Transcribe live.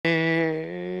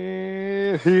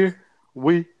And here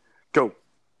we go.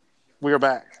 We are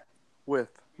back with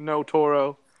No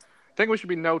Toro. I think we should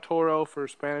be No Toro for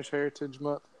Spanish Heritage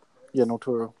Month. Yeah, no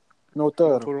Toro. No No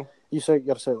Toro. Toro. You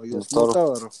gotta say it like this. No No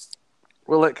Toro. Toro.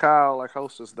 We'll let Kyle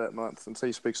host us that month since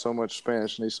he speaks so much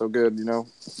Spanish and he's so good, Yeah,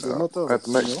 no Toro. at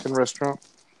the Mexican restaurant.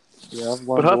 Yeah, I've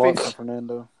But learned a lot Huffy, from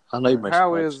Fernando. I need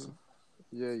how Mexican. is?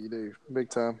 Yeah, you do big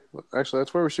time. Actually,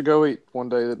 that's where we should go eat one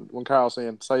day when Kyle's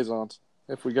in Saisons.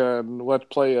 If we go, we'll have to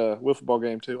play a wiffle ball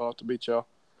game too. I'll have to beat y'all.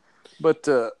 But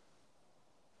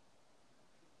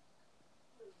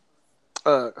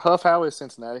Huff, how is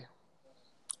Cincinnati?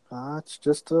 It's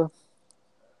just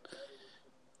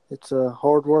it's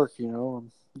hard work,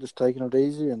 I'm just taking it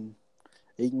easy and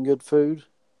eating good food,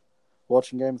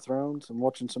 watching Game of Thrones, and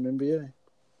watching some NBA.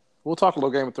 We'll talk a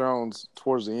little Game of Thrones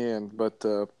towards the end, but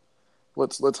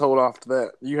let's hold off to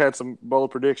that. You had some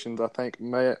bold predictions I think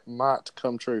might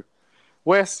come true.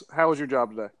 Wes, how was your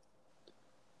job today?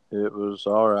 It was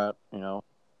all right,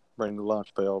 bring the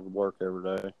lunch pail to work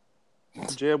every day.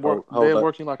 Jeb Hold that.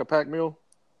 working like a pack mule?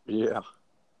 Yeah,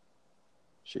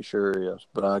 she sure is.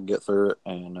 But I get through it,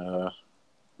 and,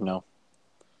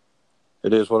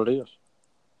 it is what it is.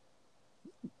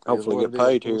 Hopefully get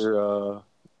paid here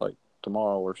like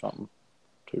tomorrow or something,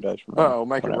 2 days from now. Uh-oh,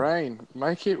 make it rain.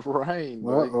 Make it rain,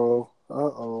 buddy.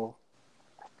 Uh-oh.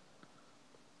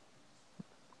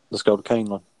 Let's go to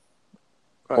Keeneland.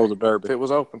 Hey, Or the Derby. If it was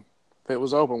open,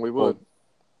 we would. Or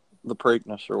the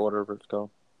Preakness or whatever it's called.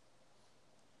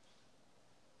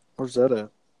 Where's that at?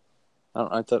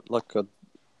 Ain't that like a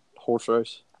horse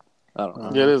race? I don't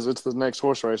know. Yeah, it is. It's the next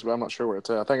horse race, but I'm not sure where it's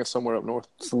at. I think it's somewhere up north.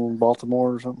 Some in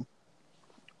Baltimore or something?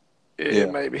 Yeah,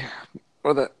 maybe.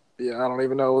 Or that. Yeah, I don't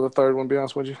even know the third one, to be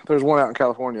honest with you. There's one out in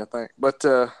California, I think. But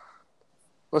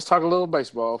let's talk a little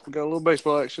baseball. We got a little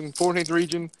baseball action. 14th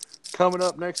region coming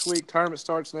up next week. Tournament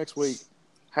starts next week.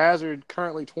 Hazard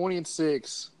currently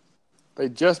 20-6. They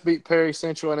just beat Perry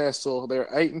Central and Estill. They're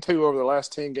 8-2 over the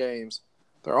last 10 games.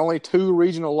 Their only 2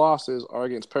 regional losses are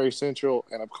against Perry Central,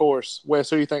 and of course, Wes,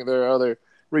 who do you think their other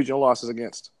regional losses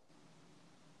against?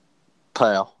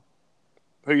 Pal.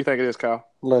 Who do you think it is, Kyle?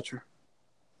 Letcher.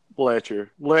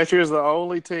 Letcher is the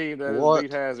only team that has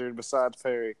beat Hazard besides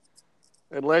Perry.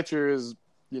 And Letcher is,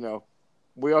 we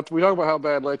talk about how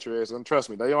bad Letcher is, and trust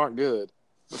me, they aren't good.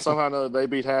 But somehow or another, they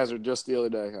beat Hazard just the other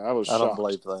day. I was shocked. I don't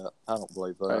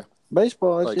believe that. Hey,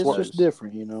 baseball, it's just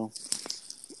different,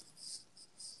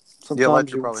 Sometimes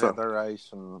Letcher probably had their ace,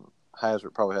 and Hazard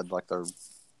probably had like their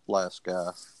last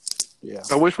guy. Yeah.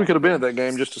 I wish we could have been at that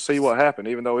game just to see what happened,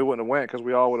 even though we wouldn't have went because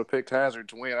we all would have picked Hazard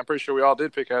to win. I'm pretty sure we all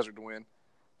did pick Hazard to win.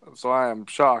 So I am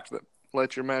shocked that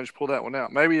Letcher managed to pull that one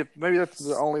out. Maybe that's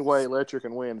the only way Letcher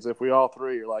can win is if we all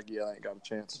three are like, yeah, I ain't got a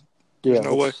chance. Yeah, There's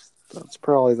no way. That's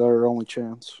probably their only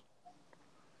chance.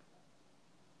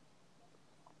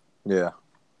 Yeah.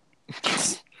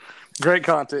 Great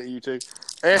content, you two.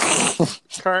 Estill,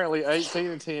 currently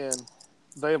 18-10.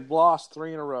 They have lost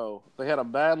 3 in a row. They had a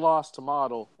bad loss to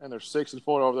Model, and they're 6-4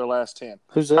 over their last 10.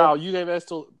 Who's that? Kyle, you gave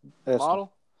Estill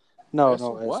Model? No,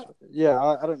 Estill? no. What? Yeah,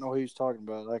 I didn't know who he was talking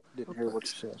about. I didn't hear what you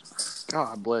said.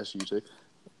 God bless you two.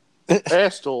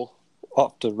 Estill,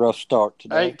 off to a rough start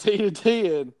today.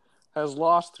 18-10, has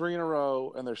lost 3 in a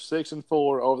row, and they're 6-4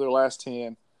 over their last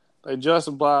 10. They just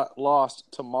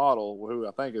lost to Model, who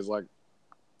I think is like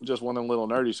just one of them little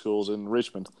nerdy schools in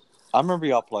Richmond. I remember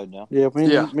y'all played now. Yeah,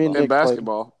 me and in Nick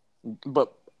basketball.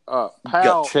 But Powell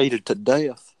got cheated to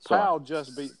death. Powell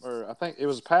just beat, or I think it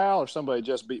was Powell or somebody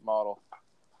just beat Model,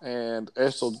 and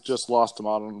Estill just lost to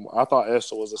Model. I thought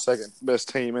Estill was the second best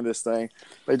team in this thing.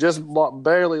 They just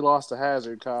barely lost to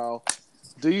Hazard, Kyle.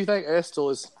 Do you think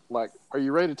Estill is like? Are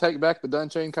you ready to take back the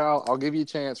Dunchain, Kyle? I'll give you a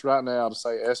chance right now to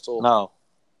say Estill. No,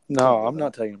 I'm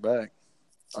not taking it back.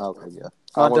 Okay, yeah.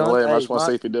 I want to let him. I just want to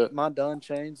see if he does it. My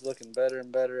Dunchain's looking better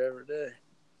and better every day.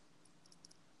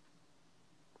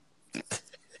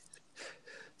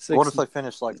 What if they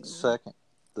finish like second?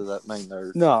 Does that mean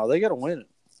they're No, they got to win it.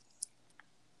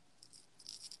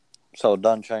 So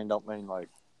Dunchain don't mean like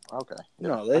okay?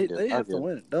 No, they have to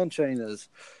win it. Dunchain is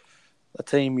a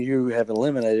team you have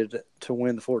eliminated to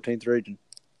win the 14th region.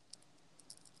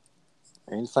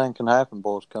 Anything can happen,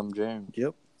 boys. Come June.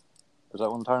 Yep. Is that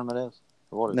when the tournament is?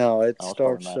 No, it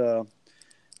starts.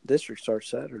 District starts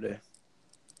Saturday.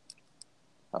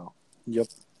 Oh. Yep.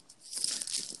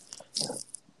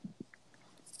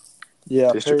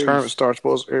 Yeah. District tournament starts,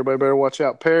 boys. Everybody better watch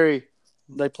out. Perry.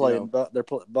 They play in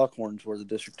Buckhorn's where the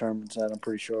district tournament's at. I'm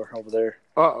pretty sure over there.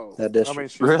 That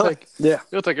district. Really?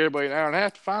 It'll take everybody an hour and a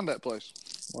half to find that place.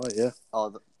 Well, yeah.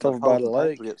 Over by the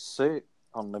lake. Get sick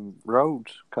on them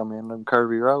roads. Come in them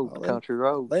curvy roads, country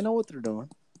roads. They know what they're doing.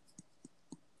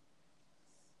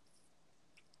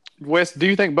 Wes, do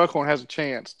you think Buckhorn has a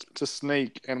chance to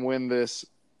sneak and win this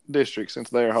district since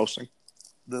they are hosting?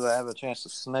 Do they have a chance to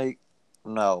sneak?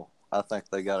 No. I think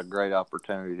they got a great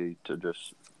opportunity to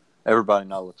just – everybody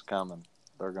knows it's coming.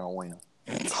 They're going to win.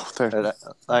 There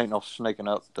ain't no sneaking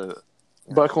up to –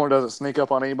 Buckhorn doesn't sneak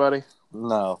up on anybody?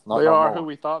 No, not They no are more. who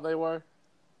we thought they were?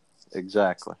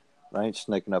 Exactly. They ain't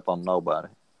sneaking up on nobody.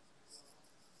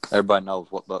 Everybody knows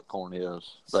what Buckhorn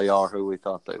is. They are who we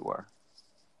thought they were.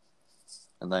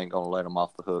 And they ain't going to let them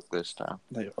off the hook this time.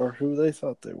 They are who they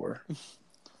thought they were.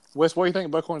 Wes, what do you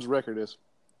think Buckhorn's record is?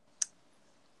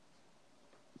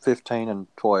 15-12.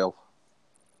 What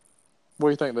do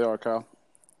you think they are, Kyle?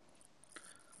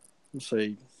 Let's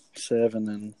say 7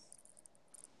 and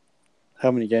how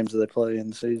many games do they play in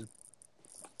the season?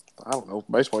 I don't know.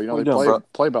 Baseball, What they you doing,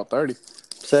 play about 30.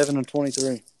 7 and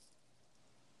 23.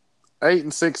 8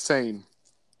 and 16.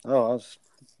 Oh, I was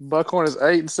Buckhorn is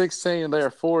 8 and 16, and they are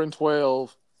 4 and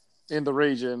 12 in the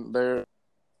region. They're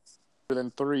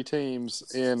within 3 teams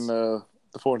in the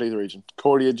 14th region: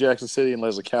 Cordia, Jackson City, and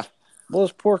Leslie County. well,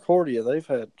 it's poor Cordia. They've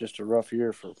had just a rough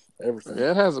year for everything.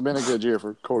 Yeah, it hasn't been a good year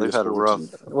for Cordia. They've had a rough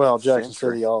Well, Jackson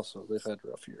century. City also. They've had a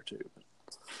rough year too.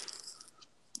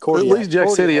 At least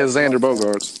Jackson City has Xander rough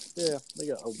time. Bogarts. Yeah, they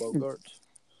got old Bogarts.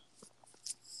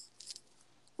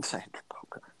 Xander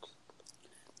Bogaerts.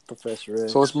 Professor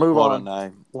X. So let's move What on. a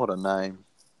name. What a name.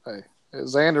 Hey,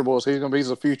 Xander boys, he's going to be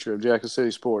the future of Jackson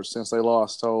City sports since they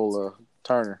lost old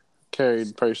Turner,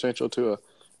 carried Prairie Central to a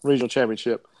regional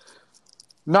championship.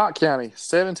 Knott County,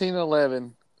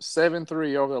 17-11,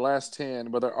 7-3 over the last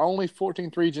 10, but their only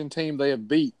 14th region team they have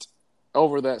beat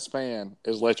over that span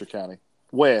is Letcher County.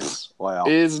 Wes Wow.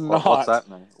 is not. What's that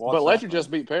mean? But Letcher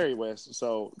just beat Perry, Wes.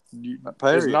 So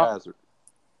Perry not,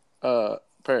 Hazard.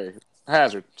 Perry.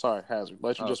 Hazard. Sorry, Hazard.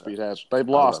 Letcher just beat Hazard. They've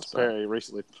lost to Perry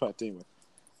recently.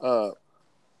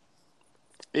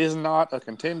 Is not a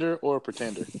contender or a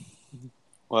pretender.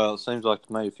 Well, it seems like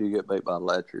to me if you get beat by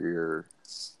Letcher,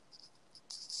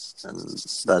 and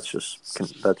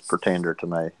that's pretender to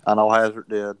me. I know Hazard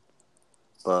did,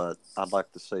 but I'd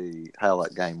like to see how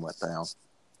that game went down.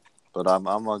 But I'm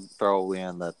going to throw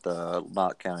in that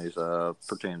Knott County's a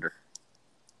pretender.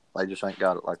 They just ain't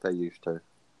got it like they used to.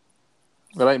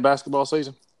 It ain't basketball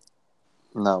season?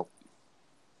 No.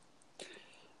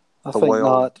 I The think well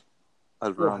not.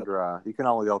 has run dry. You can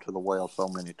only go to the well so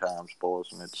many times,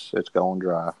 boys, and it's going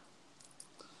dry.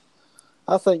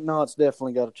 I think Knott's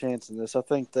definitely got a chance in this. I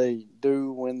think they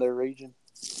do win their region.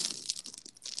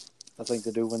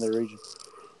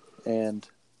 And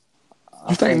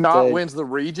you think Knott wins the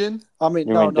region? I mean,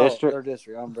 district? Their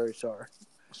district. I'm very sorry.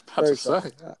 I was about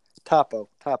to say.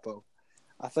 Typo.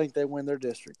 I think they win their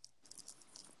district.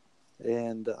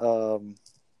 And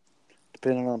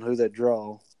depending on who they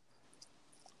draw,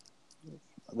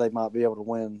 they might be able to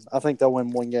win. I think they'll win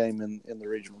one game in the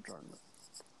regional tournament.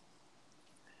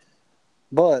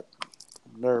 But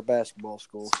they're a basketball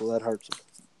school, so that hurts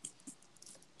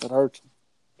them.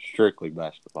 Strictly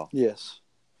basketball. Yes.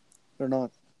 They're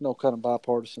not no kind of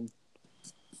bipartisan.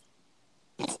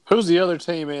 Who's the other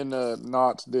team in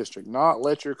Knott's district? Knott,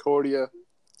 Letcher, Cordia.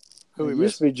 Who we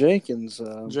used to be Jenkins.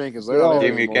 Jenkins. They're not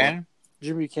Jimmy Buchanan?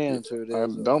 Jimmy Buchanan's who it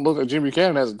is. Don't look at Jimmy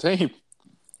Buchanan as a team.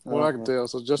 Well, I can tell.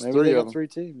 So just maybe 3 they of got them. 3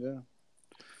 teams, yeah.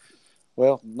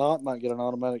 Well, Knott might get an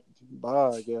automatic bye,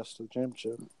 I guess, to the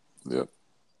championship. Yep.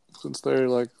 Since they're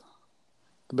like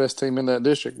the best team in that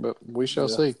district, but we shall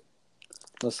see.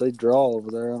 Unless they draw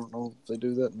over there. I don't know if they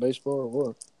do that in baseball or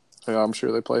what. Yeah, I'm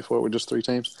sure they play for it with just 3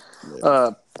 teams.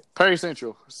 Yeah. Perry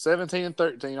Central,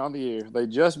 17-13 on the year. They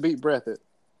just beat Breathitt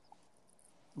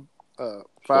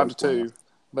 5-2.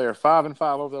 They are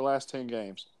 5-5 over their last 10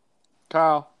 games.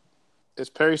 Kyle, is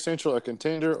Perry Central a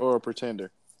contender or a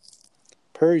pretender?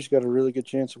 Perry's got a really good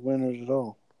chance of winning it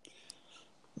all.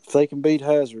 If they can beat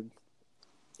Hazard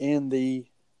in the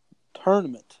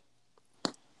tournament,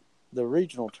 the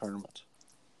regional tournament,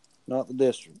 not the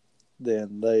district,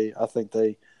 then I think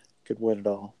they could win it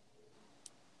all.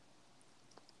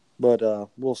 But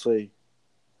we'll see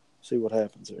what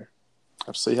happens there.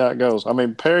 Let's see how it goes. I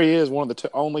mean, Perry is one of the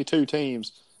only 2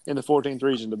 teams in the 14th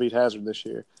region to beat Hazard this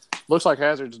year. Looks like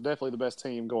Hazard's definitely the best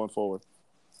team going forward.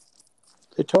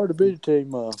 It's hard to beat a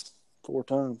team 4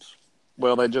 times.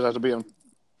 Well, they just have to beat them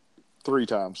 3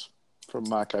 times from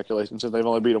my calculations, and they've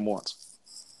only beat them once.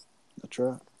 That's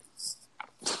right.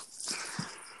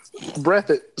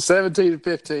 Breathitt,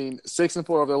 17-15, 6-4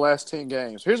 over their last 10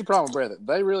 games. Here's the problem with Breathitt.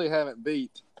 They really haven't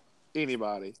beat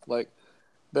anybody. Like,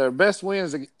 their best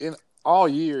wins in all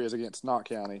year is against Knott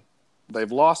County.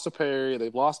 They've lost to Perry.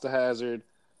 They've lost to Hazard.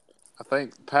 I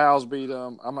think Powell's beat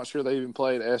them. I'm not sure they even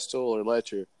played Estill or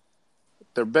Letcher.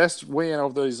 their best win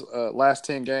over these last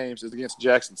 10 games is against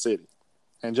Jackson City.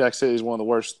 And Jackson City is one of the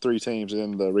worst 3 teams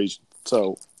in the region.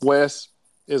 So, Wes,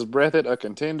 is Breathitt a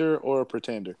contender or a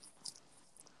pretender?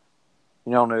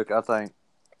 You know, Nick, I think,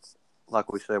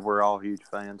 like we said, we're all huge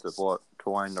fans of what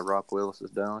Twain the Rock Willis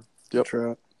has done. Yep. That's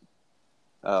right.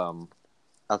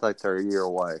 I think they're a year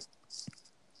away,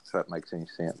 if that makes any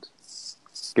sense.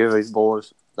 Give these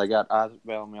boys, they got Isaac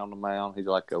Bellamy on the mound. He's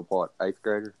like a, 8th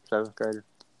grader, 7th grader?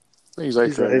 I think he's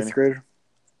 8th grader. He's an 8th grader.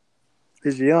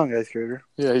 He's a young 8th grader.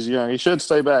 Yeah, he's young. He should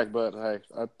stay back, but hey,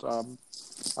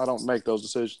 I don't make those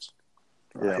decisions.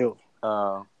 Yeah.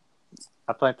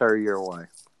 I think they're a year away.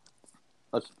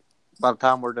 By the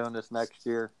time we're doing this next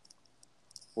year,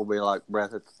 we'll be like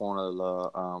Breathitt's one of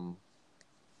the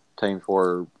teams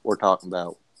where we're talking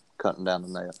about cutting down the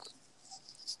nets.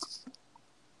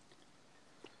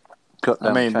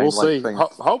 I mean, we'll see.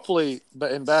 Hopefully,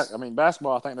 in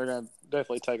basketball, I think they're going to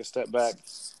definitely take a step back.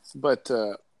 But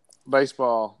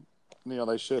baseball,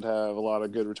 they should have a lot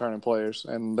of good returning players,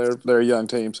 and they're a young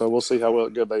team, so we'll see how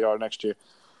good they are next year.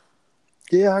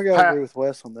 Yeah, I got to agree with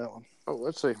Wes on that one. Oh,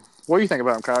 let's see. What do you think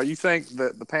about them, Kyle? You think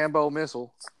that the Panbo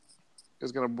Missile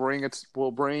is going to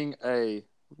bring a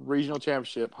regional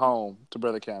championship home to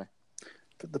Breathitt County?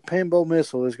 The Panbo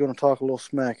Missile is going to talk a little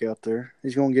smack out there.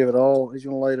 He's going to give it all. He's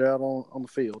going to lay it out on the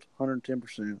field,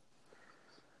 110%.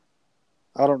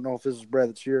 I don't know if this is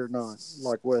Breathitt's year or not.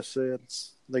 Like Wes said,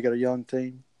 they got a young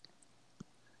team.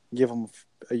 Give them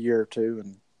a year or two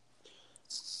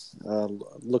and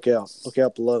look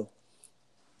out below.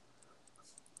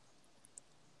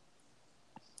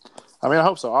 I mean, I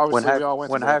hope so. Obviously,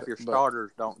 when half your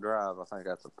starters don't drive, I think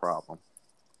that's a problem.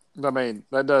 I mean,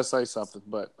 that does say something.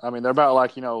 But, I mean, they're about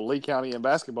like, Lee County in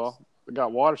basketball. They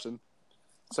got Watterson,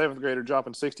 7th grader,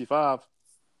 dropping 65.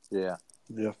 Yeah.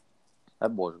 Yeah.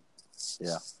 That boy,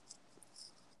 yeah.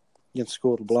 Against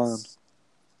School of the Blind.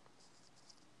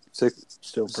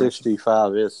 Still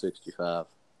 65 is 65.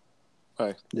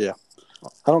 Hey. Yeah.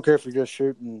 I don't care if you're just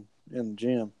shooting in the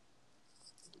gym.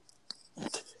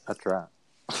 That's right.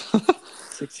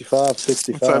 65. That's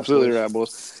absolutely right,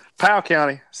 boys. Powell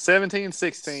County,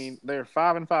 17-16. They're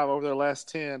 5-5 over their last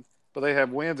 10, but they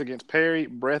have wins against Perry,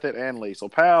 Breathitt, and Lee. So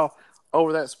Powell,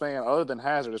 over that span, other than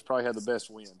Hazard, has probably had the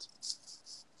best wins.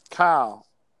 Kyle,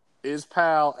 is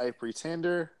Powell a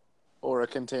pretender or a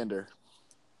contender?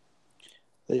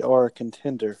 They are a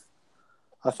contender.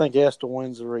 I think Estill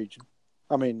wins the region.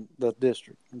 I mean, the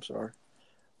district. I'm sorry.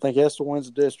 I think Estill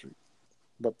wins the district,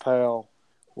 but Powell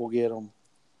will get them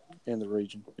in the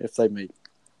region if they meet.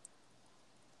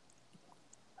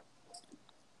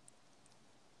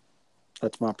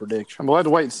 That's my prediction. I'm glad to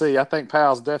wait and see. I think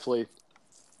Powell's definitely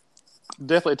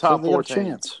top 4 team.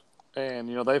 Chance. And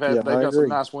they've got some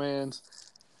nice wins.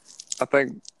 I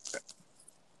think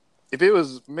if it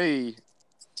was me,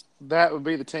 that would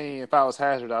be the team. If I was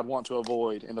Hazard, I'd want to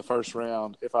avoid in the first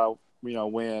round. If I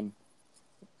win,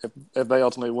 if they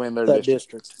ultimately win their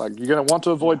district. Like, you're going to want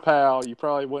to avoid Powell. You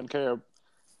probably wouldn't care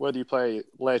whether you play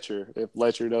Letcher if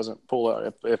Letcher doesn't pull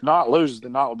out. If Knott loses,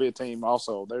 then Knott will be a team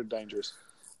also. They're dangerous.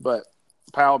 But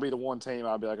Powell will be the one team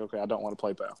I'd be like, okay, I don't want to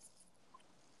play Powell.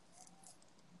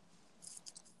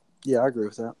 Yeah, I agree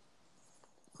with that.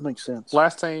 Makes sense.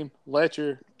 Last team,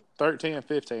 Letcher, 13 and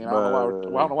 15. I don't know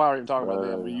why we're even talking about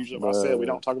them. Usually, I said we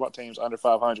don't talk about teams under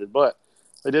 500, but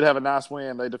they did have a nice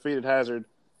win. They defeated Hazard.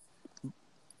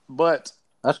 But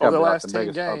that's over the like last the 10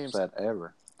 biggest games, upset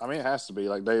ever. I mean, it has to be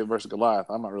like David versus Goliath.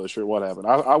 I'm not really sure what happened.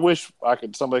 I wish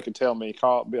somebody could tell me,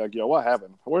 be like, yo, what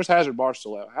happened? Where's Hazard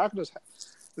Barstool at? How does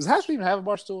Hazard even have a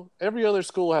Barstool? Every other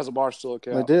school has a Barstool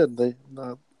account. They did.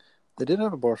 They did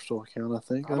have a Barstool account, I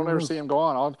think. I don't ever see him go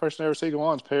on. All the person I ever see go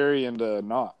on is Perry and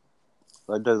Knott.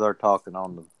 They do their talking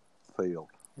on the field.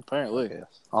 Apparently.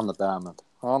 Yes. On the diamond.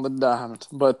 On the diamond.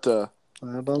 But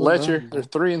Letcher, they're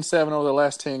 3-7 over the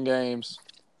last 10 games.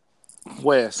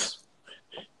 Wes,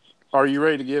 are you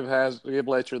ready to give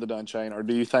Letcher the done chain, or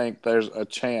do you think there's a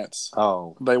chance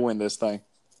they win this thing?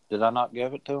 Did I not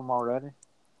give it to him already?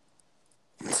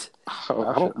 I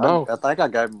don't know. I think I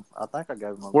gave him.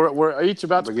 We're each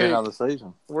about to pick of the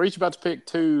season. We're each about to pick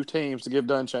 2 teams to give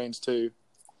done chains to,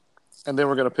 and then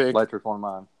we're going to pick. Letcher's one of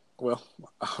mine. Well,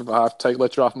 I have to take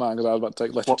Letcher off mine because I was about to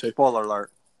take Letcher too. Spoiler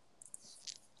alert.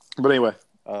 But anyway,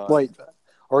 wait,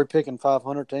 are we picking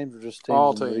 500 teams or just teams?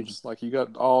 All teams, like you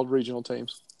got all regional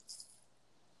teams.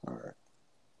 All right.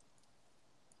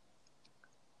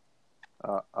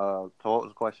 So what was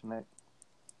the question, Nick?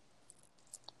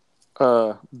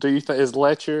 Do you think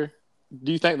Letcher?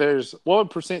 Do you think what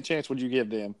percent chance would you give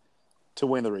them to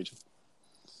win the region?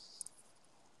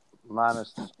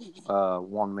 Minus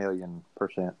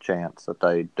 1,000,000% chance that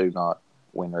they do not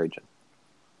win region.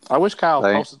 I wish Kyle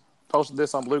posted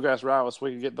this on Bluegrass Rivals so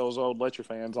we could get those old Letcher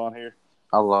fans on here.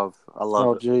 I love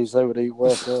Oh, it. geez, they would eat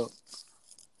Wes up.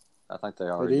 I think they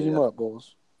They'd already eat him did. up,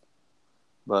 boys.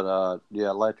 But,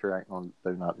 Letcher ain't going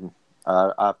to do nothing.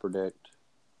 I predict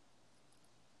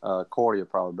Cordy will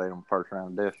probably beat them first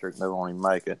round of district. They won't even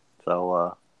make it.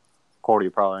 So, Cordy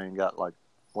probably ain't got,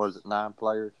 9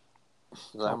 players? Is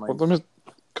that how many?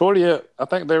 Cordia, I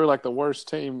think they were like the worst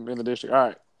team in the district. All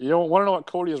right. You want to know what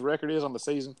Cordia's record is on the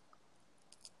season?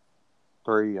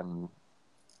 3-18.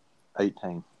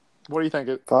 What do you think?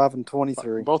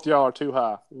 5-23. Both y'all are too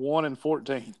high.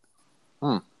 1-14. Oh,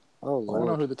 I don't know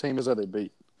Lord. who the team is that they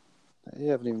beat. They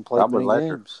haven't even played many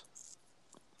games.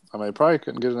 I mean, they probably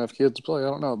couldn't get enough kids to play. I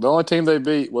don't know. The only team they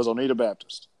beat was Oneida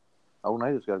Baptist.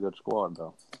 Oneida's got a good squad,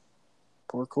 though.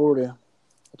 Poor Cordia.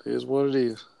 It is what it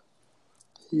is.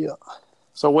 Yeah.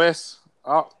 So, Wes,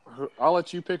 I'll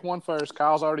let you pick one first.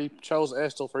 Kyle's already chose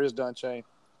Estill for his dun chain.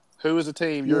 Who is the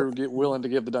team you're willing to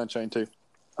give the dun chain to?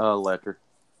 Letcher.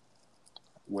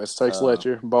 Wes takes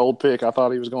Letcher. Bold pick. I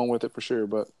thought he was going with it for sure,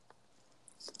 but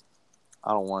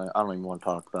I don't even want to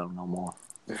talk about him no more.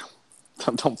 Yeah.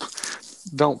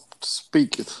 Don't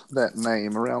speak that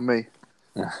name around me.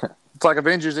 It's like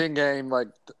Avengers Endgame. Like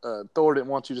Thor didn't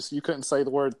want you couldn't say the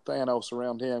word Thanos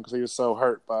around him because he was so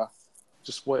hurt by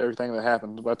just everything that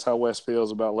happened. That's how Wes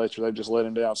feels about Letcher. They've just let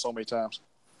him down so many times.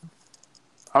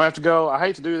 I'm going to have to go. I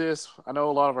hate to do this. I know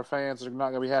a lot of our fans are not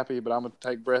going to be happy, but I'm going to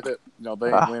take Breathitt. They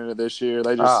ain't winning it this year.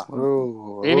 They just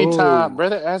anytime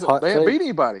Breathitt they haven't beat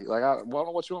anybody. Like I don't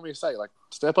know what you want me to say. Like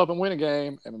step up and win a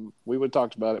game, and we would have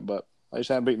talked about it, but they just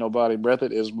haven't beat nobody.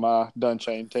 Breathitt is my dun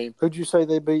chain team. Who'd you say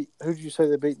they beat in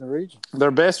the region?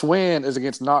 Their best win is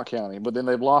against Knott County, but then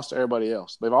they've lost to everybody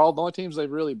else. The only teams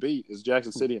they've really beat is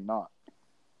Jackson City and Knott.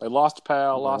 They lost to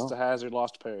Powell, lost to Hazard,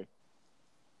 lost to Perry.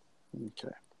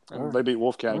 Okay. And they beat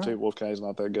Wolf County too. Wolf County's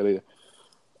not that good either.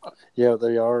 Yeah,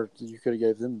 they are. You could have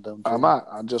gave them a dun chain.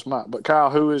 I just might. But Kyle,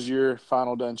 who is your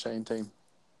final dun chain team?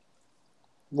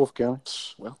 Wolf County.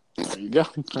 Well, there you go.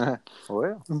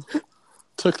 Well,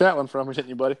 took that one from me, didn't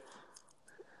you, buddy?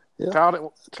 Yeah.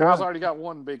 Kyle's already got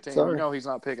one big team. Sorry. You know he's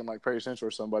not picking like Perry Central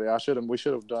or somebody. We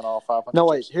should have done all 500. No,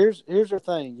 wait. Here's the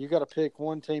thing. You got to pick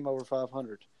one team over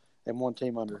 500 and one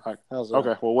team under. Right. How's that?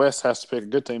 Okay. Well, Wes has to pick a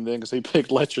good team then because he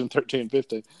picked Letcher in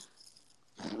 13-15.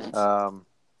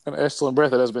 And Estill and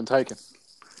Breathitt has been taken.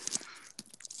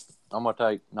 I'm going to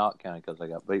take Knott County because they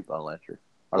got beat by Letcher.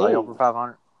 Are they over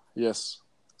 500? Yes.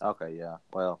 Okay, yeah.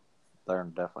 Well, they're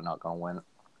definitely not going to win it.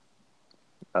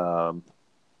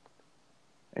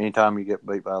 Anytime you get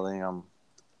beat by them,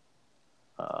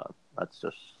 that's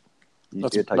just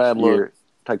that's it takes bad luck. It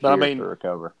takes years to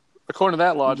recover. According to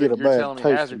that logic, you're telling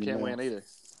me Hazard can't win either.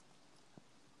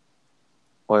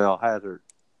 Well, Hazard's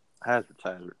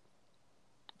Hazard.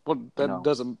 What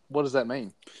does that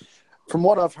mean? From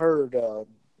what I've heard, I've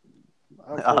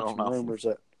I heard don't some know. rumors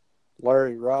that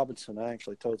Larry Robinson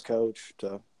actually told Coach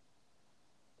to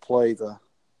play the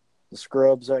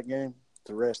scrubs that game,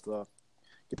 get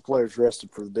the players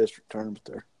rested for the district tournament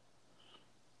there.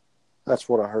 That's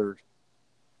what I heard.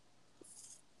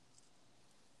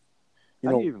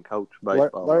 How do you even coach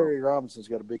baseball? Larry Robinson's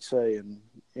got a big say in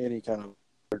any kind of,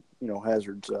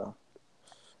 Hazard's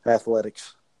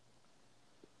athletics.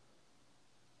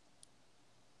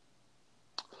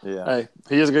 Yeah. Hey,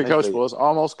 he is a good coach, boys.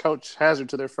 Almost coached Hazard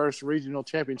to their first regional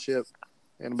championship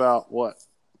in about,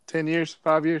 10 years,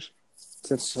 5 years?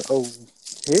 Since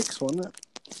Hicks, wasn't it?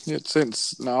 Yeah,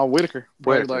 since Whitaker.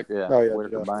 Whitaker,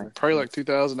 Probably like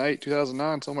 2008,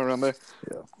 2009, somewhere around there.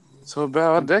 Yeah. So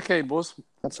about a decade, boys.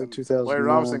 I'd say 2009. Larry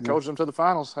Robinson coached them to the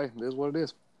finals. Hey, it is what it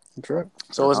is. That's right.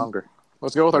 So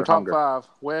let's go with our top 5.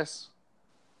 Wes,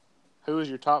 who is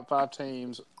your top 5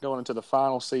 teams going into the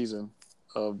final season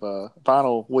of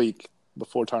final week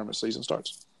before tournament season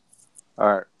starts?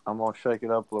 All right, I'm gonna shake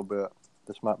it up a little bit.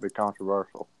 This might be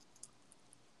controversial,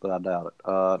 but I doubt it.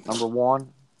 Number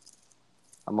 1,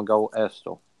 I'm gonna go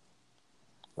Estill.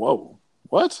 Whoa!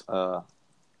 What?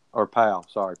 Or Powell?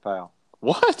 Sorry, Powell.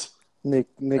 What? Nick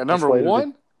at number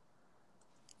 1?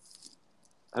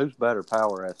 Who's better,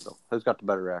 Powell or Estill? Who's got the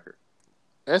better record?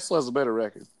 Estill has a better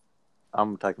record.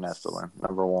 I'm taking Estill then.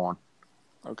 Number 1.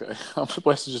 Okay,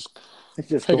 Wes is just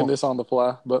picking this on the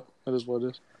fly, but it is what it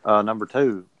is. Number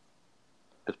 2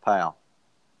 is Powell.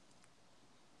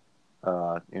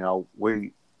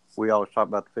 We always talk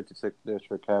about the 56th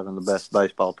district having the best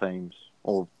baseball teams,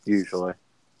 or usually.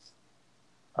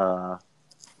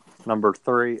 Number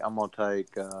 3, I'm going to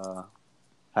take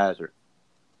Hazard.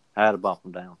 I had to bump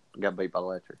him down. Got beat by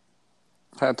Letcher.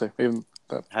 Had to.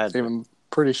 Even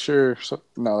pretty sure. That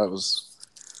was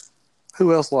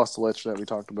Who else lost to Letcher that we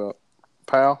talked about?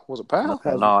 Powell? Was it Powell?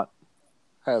 Hazard. Not.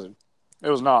 Hazard. It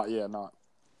was not. Yeah, not.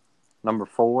 Number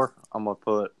 4, I'm going to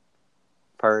put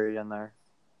Perry in there.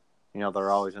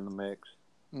 They're always in the mix.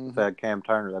 Mm-hmm. If they had Cam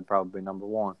Turner, that'd probably be number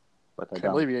 1. But they Can't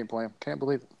don't. believe he ain't playing. Can't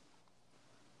believe it.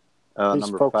 He's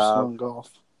Number focusing 5. on golf.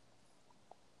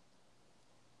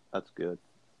 That's good.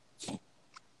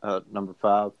 Number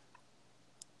 5.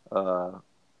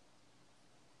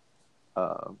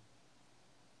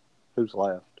 Who's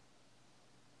left?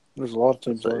 There's a lot of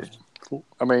teams Let's left.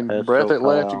 I mean, Hesco, Breathitt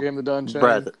left. You Powell. gave him the done chain.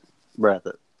 Breathitt.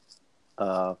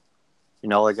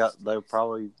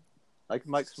 They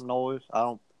can make some noise. I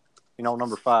don't.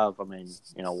 Number 5. I mean,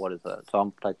 what is that? So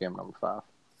I'm taking him number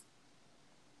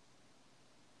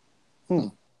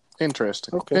 5.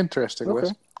 Interesting. Okay. Interesting, Okay.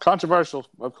 Wes. Controversial,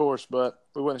 of course, but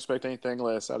we wouldn't expect anything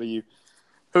less out of you.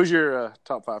 Who's your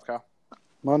top 5, Kyle?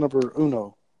 My number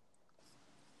uno.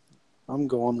 I'm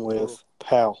going with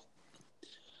Powell.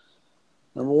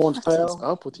 Number 1's What's Powell.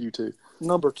 up with you two?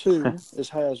 Number 2 is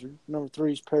Hazard. Number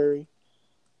 3 is Perry.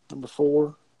 Number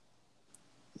 4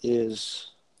 is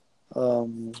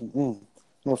number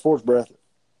 4 is Breathitt.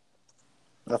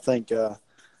 I think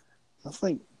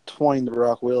Twain the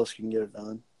Rock Willis can get it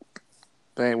done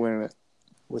They ain't winning it.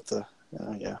 with the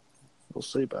we'll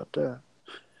see about that.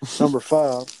 Number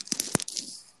 5,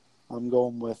 I'm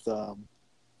going with I'm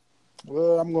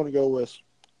going to go with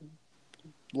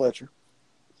Letcher.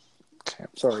 Okay.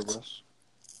 Sorry, Wes.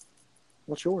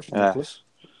 What's yours, Yeah. Nicholas?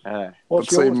 Hey.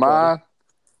 What's Let's see, yours, buddy?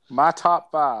 my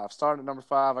top 5. Starting at number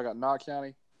 5, I got Knott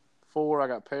County. 4, I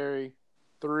got Perry.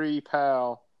 3,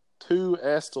 Powell. 2,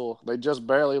 Estill. They just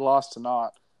barely lost to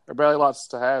Knott, or barely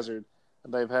lost to Hazard.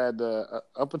 And they've had,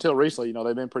 up until recently,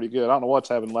 they've been pretty good. I don't know what's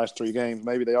happened in the last 3 games.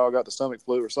 Maybe they all got the stomach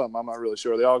flu or something. I'm not really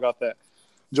sure. They all got that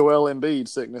Joel Embiid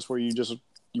sickness where you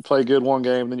play good one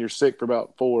game and then you're sick for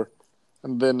about 4.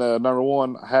 And then number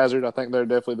 1, Hazard. I think they're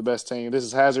definitely the best team. This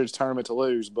is Hazard's tournament to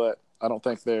lose, but I don't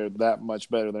think they're that much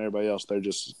better than everybody else. They're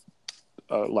just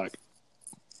like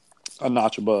a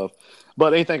notch above.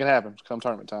 But anything can happen come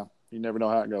tournament time. You never know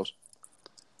how it goes.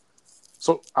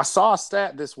 So I saw a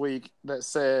stat this week that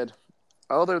said,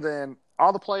 other than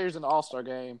all the players in the All-Star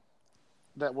game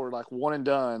that were like one and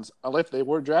dones, if they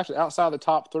were drafted outside the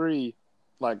top 3,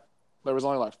 like there was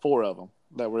only like 4 of them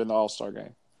that were in the All-Star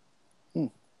game.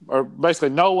 Or basically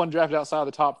no one drafted outside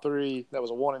the top 3 that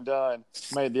was a one and done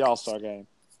made the All-Star game.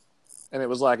 And it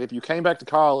was like if you came back to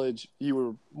college, you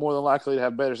were more than likely to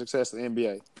have better success in the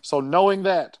NBA. So knowing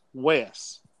that,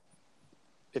 Wes,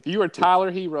 if you were Tyler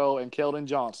Hero and Keldon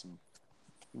Johnson,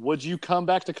 would you come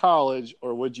back to college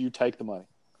or would you take the money?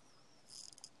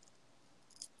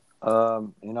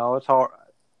 It's hard.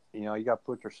 You got to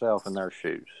put yourself in their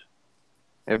shoes.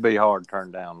 It'd be hard to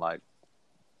turn down like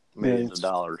millions of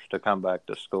dollars to come back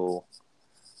to school.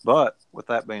 But with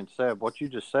that being said, what you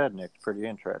just said, Nick, is pretty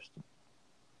interesting.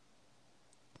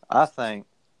 I think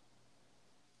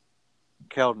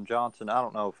Keldon Johnson, I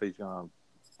don't know if he's going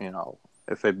to,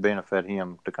 if it'd benefit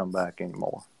him to come back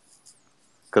anymore.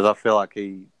 Because I feel like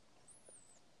he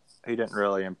didn't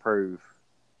really improve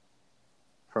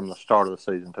from the start of the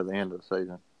season to the end of the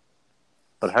season.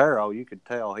 But Harrow, you could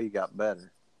tell he got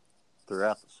better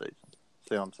throughout the season.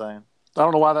 See what I'm saying? I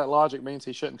don't know why that logic means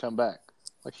he shouldn't come back.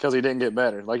 Like because he didn't get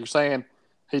better. Like you're saying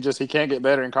he can't get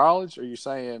better in college, or you're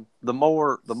saying the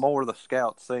more the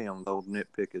scouts see him, they'll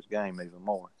nitpick his game even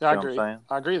more. Yeah, I agree. I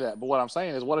agree that. But what I'm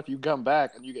saying is, what if you come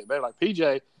back and you get better? Like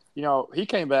PJ, he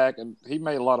came back and he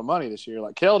made a lot of money this year.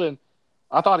 Like Keldon,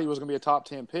 I thought he was going to be a top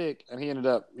 10 pick, and he ended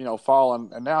up,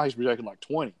 falling, and now he's projected like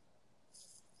 20.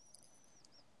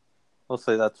 Well,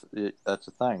 see, that's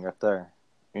the thing right there.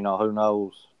 Who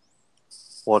knows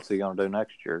what's he going to do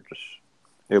next year? Just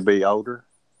he'll be older,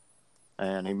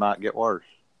 and he might get worse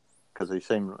because he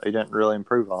didn't really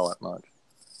improve all that much.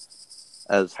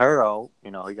 As Harrow,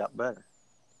 he got better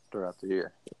throughout the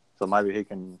year, so maybe he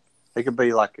could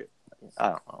be like it.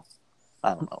 I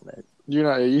don't know, Nick. You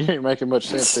ain't making much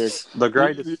sense there.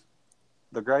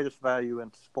 The greatest value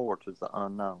in sports is the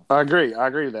unknown. I agree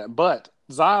with that. But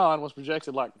Zion was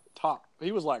projected like top.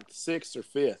 He was like 6th or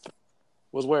 5th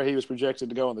was where he was projected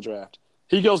to go in the draft.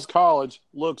 He goes to college,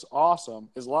 looks awesome,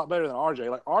 is a lot better than RJ.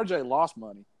 Like RJ lost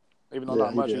money, even though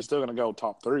not much. He's still going to go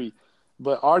top 3.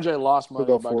 But RJ lost money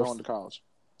by going to college.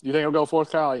 You think he'll go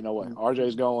 4th, Kyle? No way.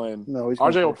 RJ's going. No, he's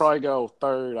RJ going will probably go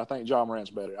 3rd. I think John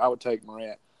Morant's better. I would take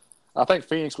Morant. I think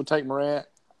Phoenix would take Morant.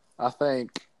 I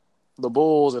think the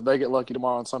Bulls, if they get lucky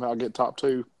tomorrow and somehow get top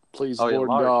 2, please, Lord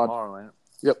God. Tomorrow, man.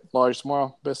 Yep, Larry's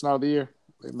tomorrow. Best night of the year.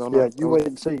 You wait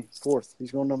and see. 4th.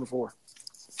 He's going number 4.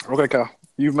 Okay, Kyle.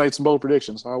 You've made some bold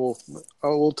predictions. I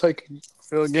will take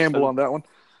a gamble on that one.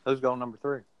 Who's going number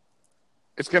 3?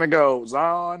 It's going to go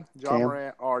Zion, John Cam.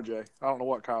 Morant, RJ. I don't know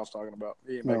what Kyle's talking about.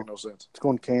 He ain't making no sense. It's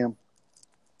going Cam.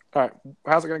 All right.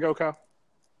 How's it going to go, Kyle?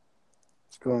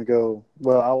 It's going to go.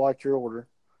 Well, I like your order.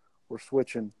 We're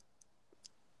switching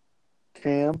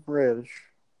Cam, Reddish,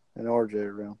 and RJ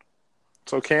around.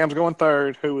 So Cam's going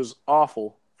third, who was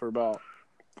awful for about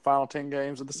the final 10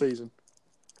 games of the season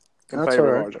in That's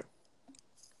favor all of RJ.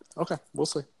 Okay, we'll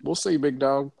see. We'll see, big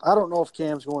dog. I don't know if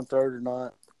Cam's going third or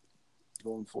not.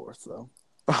 Going fourth, though.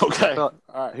 Okay. All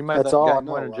right. He made That's that all I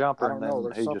game-winning know. jumper, I don't know. and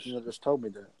There's then something that just told me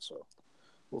that, so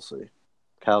we'll see.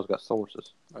 Kyle's got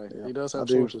sources. Hey, Yeah, he does I have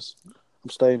do. sources. I'm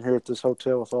staying here at this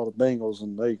hotel with all the Bengals,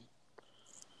 and the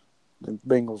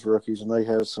Bengals rookies, and they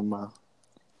have some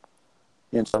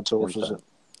inside sources that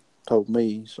told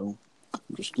me. So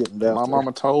I'm just getting it out My there.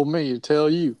 mama told me to tell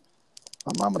you.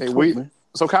 My mama Hey, told me.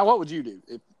 So, Kyle, what would you do?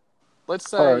 Let's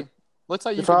say All right. you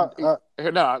If could. I-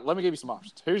 Here, no, let me give you some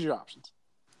options. Here's your options.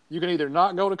 You can either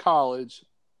not go to college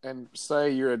and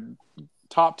say you're a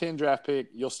top 10 draft pick,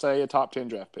 you'll stay a top 10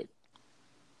 draft pick.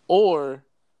 Or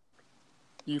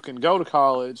you can go to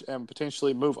college and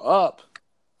potentially move up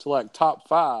to like top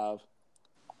 5.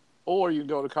 Or you can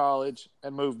go to college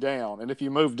and move down. And if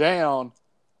you move down,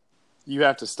 you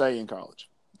have to stay in college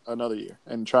another year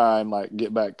and try and like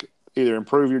get back, either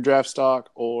improve your draft stock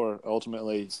or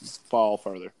ultimately fall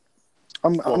further.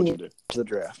 What would you do? To the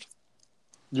draft.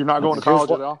 You're not going to Here's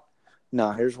college at all?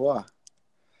 No, here's why.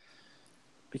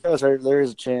 Because there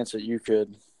is a chance that you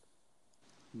could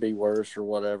be worse or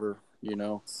whatever,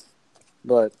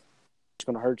 but it's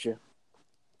going to hurt you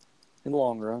in the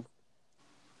long run.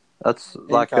 That's In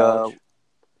like college.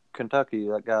 Kentucky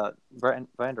that got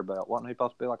Vanderbilt. Wasn't he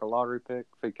supposed to be like a lottery pick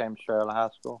if he came straight out of high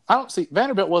school? I don't see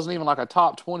Vanderbilt wasn't even like a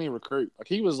top 20 recruit. Like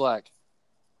he was like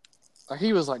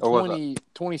 20,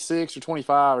 26 or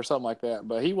 25 or something like that.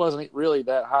 But he wasn't really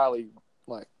that highly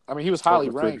he was highly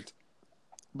ranked.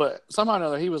 But somehow or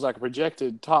another he was like a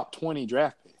projected top 20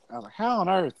 draft pick. I was like, how on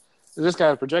earth is this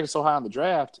guy projected so high in the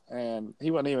draft and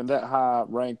he wasn't even that high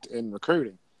ranked in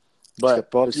recruiting? But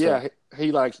yeah,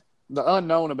 he like the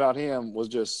unknown about him was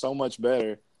just so much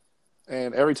better.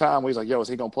 And every time we was like, yo, is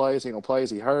he going to play? Is he going to play? Is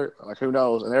he hurt? Like, who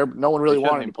knows? And no one really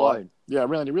wanted him to play. Yeah,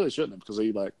 really, he really shouldn't have because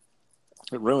it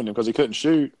ruined him because he couldn't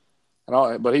shoot. And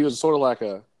all. But he was sort of like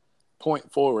a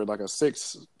point forward, like a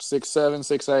 6'7",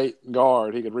 6'8"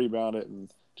 guard. He could rebound it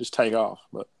and just take off.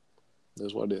 But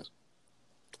that's what it is.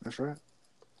 That's right.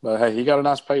 But, hey, he got a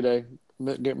nice payday.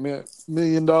 Get $1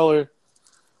 million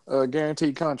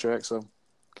guaranteed contract, so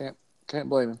can't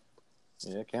blame him.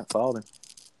 Yeah, can't fault him.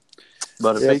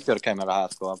 But if he could have came out of high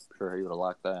school, I'm sure he would have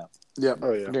liked that. Yep.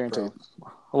 Oh, yeah. Guaranteed.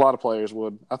 Probably. A lot of players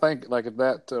would. I think, like, if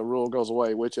that rule goes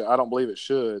away, which I don't believe it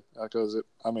should, because,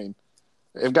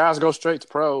 if guys go straight to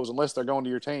pros, unless they're going to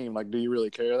your team, like, do you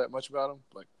really care that much about them?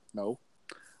 Like, no.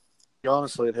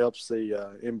 Honestly, it helps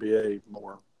the NBA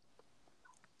more.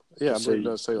 Yeah, but it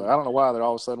does too. Like, I don't know why they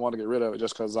all of a sudden want to get rid of it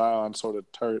just because Zion sort of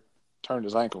turned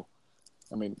his ankle.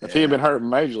 If he had been hurt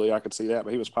majorly, I could see that,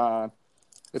 but he was fine.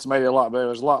 It's made it a lot better.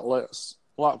 There's a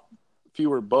lot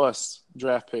fewer bust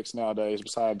draft picks nowadays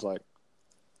besides like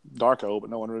Darko, but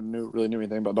no one really knew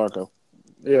anything about Darko.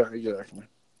 Yeah, exactly.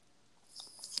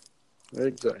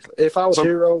 If I was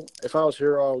Hero,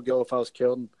 I would go. If I was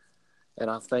Keldon, and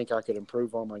I think I could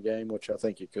improve on my game, which I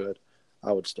think you could,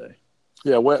 I would stay.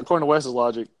 Yeah, according to Wes's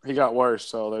logic, he got worse,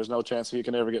 so there's no chance he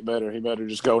can ever get better. He better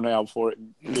just go now before it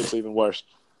gets even worse.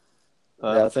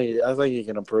 I think he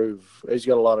can improve. He's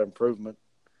got a lot of improvement,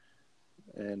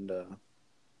 and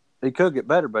he could get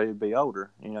better, but he'd be older.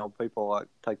 People like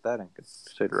take that in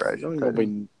consideration. He's only going to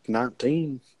be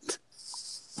 19.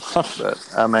 But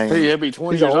he'll be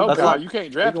 20 years old. You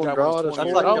can't draft a guy when he's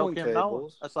 20 years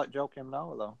old. That's like Joakim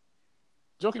Noah, though.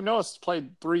 Joakim Noah's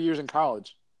played 3 years in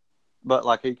college. But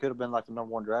like he could have been like the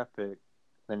number 1 draft pick.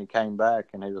 Then he came back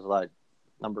and he was like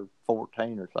number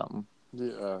 14 or something.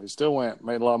 Yeah, he still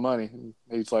made a lot of money.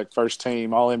 He's like first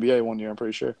team All NBA one year, I'm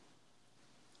pretty sure.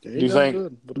 Yeah,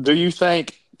 do you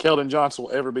think Keldon Johnson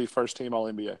will ever be first team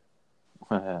All NBA?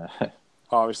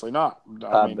 Obviously not.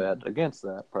 I'd bet against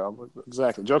that probably. But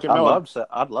exactly. Joakim Noah.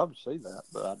 I'd love to see that,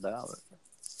 but I doubt it.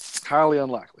 Highly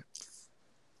unlikely.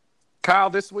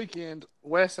 Kyle, this weekend,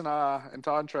 Wes and I and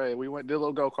Todd and Trey, we did a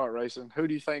little go-kart racing. Who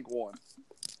do you think won?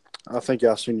 I think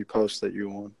I seen you post that you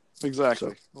won.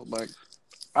 Exactly. So.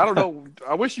 I don't know.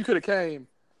 I wish you could have came,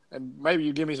 and maybe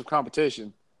you give me some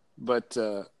competition. But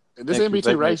this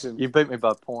MBT racing, you beat me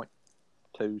by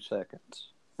 0.2 seconds.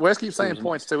 Wes keeps saying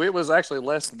points too. It was actually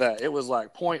less than that. It was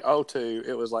like 0.02.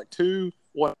 It was like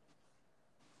 2-1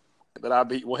 that I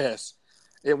beat Wes.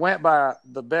 It went by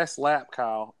the best lap,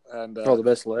 Kyle, and the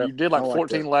best lap. you did like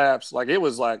 14 laps. Like it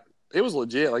was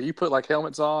legit. Like you put like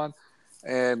helmets on,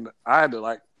 and I had to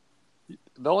like.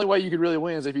 The only way you could really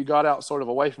win is if you got out sort of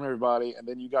away from everybody, and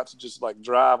then you got to just like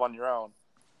drive on your own.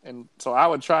 And so I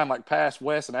would try and like pass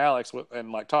Wes and Alex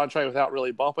and like Todd Trey without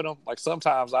really bumping them. Like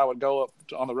sometimes I would go up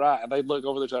on the right and they'd look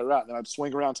over to the right, and then I'd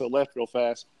swing around to the left real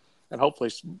fast and hopefully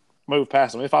move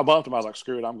past them. If I bumped them, I was like,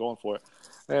 screw it, I'm going for it.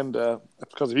 And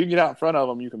because if you get out in front of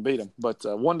them, you can beat them. But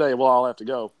one day we'll all have to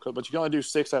go. But you can only do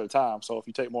 6 at a time. So if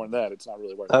you take more than that, it's not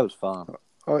really worth it. That was fun.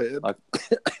 Oh, yeah.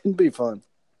 It'd be fun.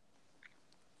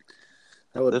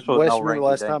 This was Wes, no remember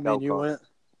last time me and you went?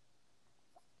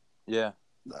 Yeah.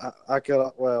 I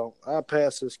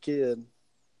passed this kid,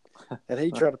 and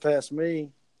he tried to pass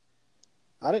me.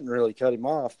 I didn't really cut him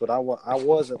off, but I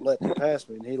wasn't letting him pass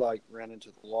me, and he like ran into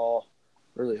the wall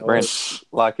really hard.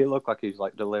 Like it looked like he's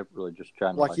like deliberately just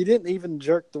trying to. Like he didn't even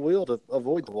jerk the wheel to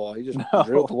avoid the wall. He just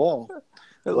drilled the wall.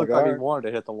 It looked like he wanted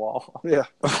to hit the wall. Yeah.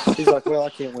 He's like, well, I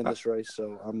can't win this race,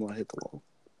 so I'm going to hit the wall.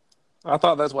 I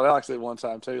thought that's what Alex did one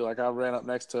time, too. Like, I ran up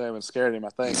next to him and scared him, I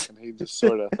think, and he just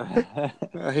sort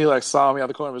of – he, like, saw me out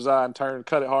the corner of his eye and turned,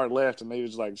 cut it hard left, and he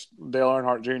was, like, Dale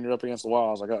Earnhardt Jr. up against the wall.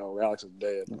 I was like, oh, Alex is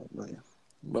dead. Oh,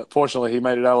 but fortunately, he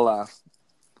made it out alive.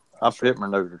 I've hit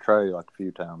him over the Trey, like, a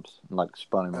few times and, like,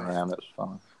 spun him around. It was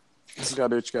fun. You got to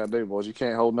do what you got to do, boys. You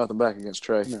can't hold nothing back against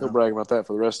Trey. No. He'll brag about that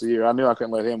for the rest of the year. I knew I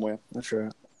couldn't let him win. That's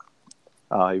right.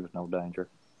 Oh, he was no danger.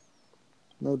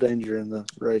 No danger in the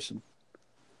racing.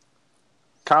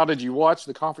 Kyle, did you watch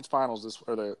the conference finals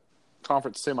or the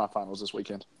conference semifinals this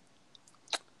weekend?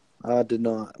 I did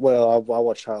not. Well, I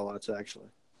watched highlights, actually.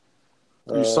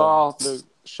 You saw the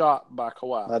shot by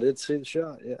Kawhi. I did see the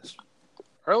shot, yes.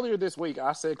 Earlier this week,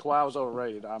 I said Kawhi was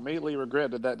overrated. I immediately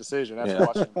regretted that decision after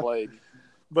watching him play.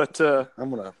 But I'm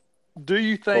gonna. Do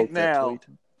you think now,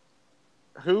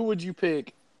 who would you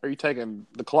pick? Are you taking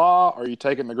the Claw or are you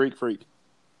taking the Greek Freak?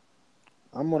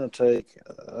 I'm going to take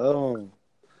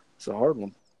it's a hard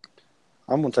one.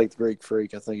 I'm going to take the Greek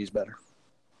Freak. I think he's better.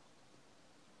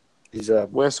 He's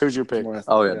Wes, who's your pick?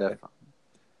 Oh, yeah, definitely.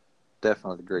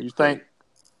 Definitely the Greek Freak. Think?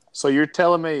 So you're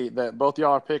telling me that both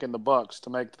y'all are picking the Bucks to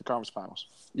make the conference finals?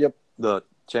 Yep. The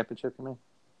championship, you mean?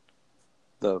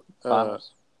 The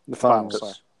finals? The finals.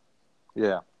 Sorry.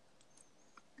 Yeah.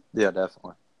 Yeah,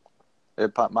 definitely.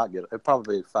 It'd probably be a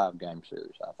 5-game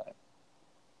series, I think.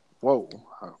 Whoa.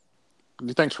 Do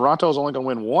you think Toronto's only going to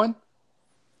win one?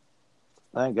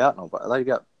 They ain't got nobody. They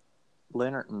got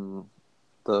Leonard and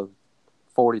the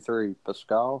 43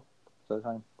 Pascal. Is that his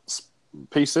name?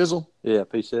 P. Sizzle? Yeah,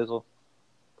 P. Sizzle.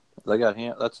 They got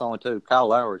him. That's the only 2. Kyle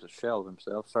Lowry's a shell of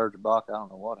himself. Serge Ibaka, I don't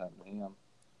know what happened to him.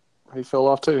 He fell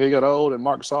off, too. He got old, and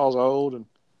Marc Gasol's old. And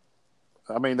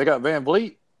I mean, they got Van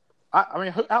Vliet. I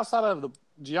mean, outside of the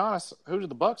Giannis, who do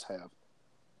the Bucks have?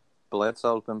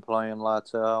 Bledsoe's been playing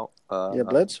lights out.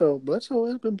 Bledsoe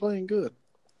has been playing good.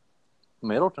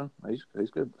 Middleton,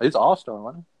 he's good. He's an all-star,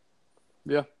 wasn't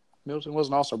he? Yeah, Middleton was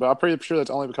an all-star, but I'm pretty sure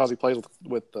that's only because he plays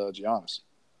with Giannis.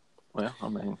 Well, I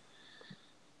mean,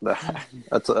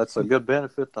 that's a good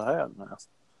benefit to have now.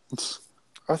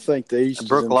 I think the East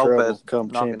Brook is in Lopez trouble come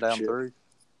knocking down championship. 3.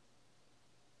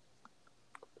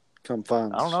 Come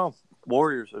finals. I don't know.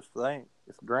 Warriors, if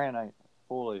Grant ain't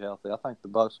fully healthy, I think the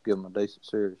Bucks give them a decent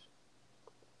series.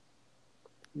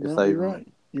 You might be right.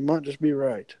 You might just be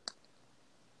right.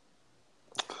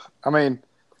 I mean,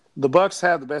 the Bucks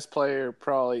have the best player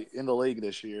probably in the league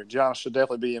this year. Giannis should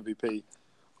definitely be MVP.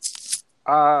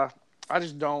 I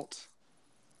just don't.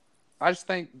 I just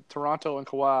think Toronto and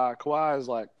Kawhi. Kawhi is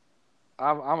like,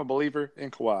 I'm a believer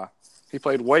in Kawhi. He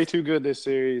played way too good this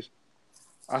series.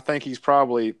 I think he's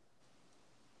probably.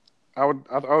 I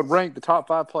would rank the top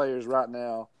 5 players right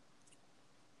now.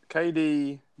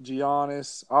 KD,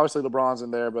 Giannis, obviously LeBron's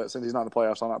in there, but since he's not in the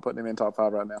playoffs, I'm not putting him in top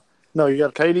 5 right now. No, you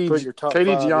got to put your top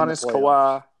KD, 5 Giannis, in the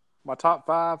Kawhi. My top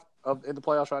 5 in the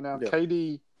playoffs right now: yeah.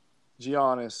 KD,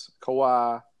 Giannis,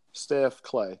 Kawhi, Steph,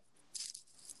 Clay.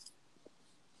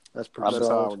 That's pretty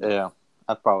solid. Yeah,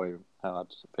 that's probably how I'd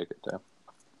pick it too.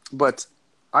 But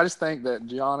I just think that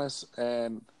Giannis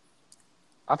and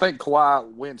I think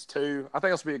Kawhi wins 2. I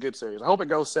think this will be a good series. I hope it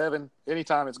goes 7.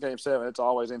 Anytime it's Game 7, it's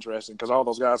always interesting because all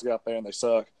those guys get out there and they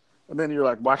suck. And then you're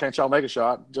like, why can't y'all make a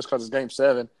shot just because it's Game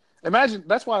 7? Imagine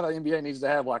that's why the NBA needs to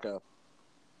have like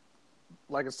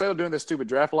instead of doing this stupid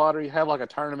draft lottery, have like a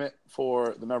tournament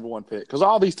for the number 1 pick because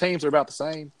all these teams are about the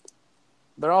same.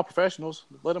 They're all professionals.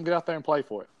 Let them get out there and play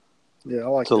for it. Yeah, I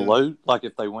like to that. Lose, like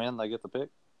if they win, they get the pick.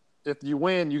 If you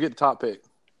win, you get the top pick.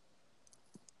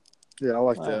 Yeah, I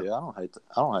like that. Yeah, I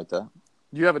don't hate that.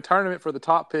 You have a tournament for the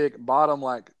top pick, bottom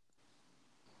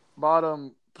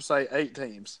say 8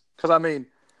 teams. Because I mean,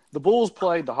 the Bulls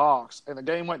played the Hawks, and the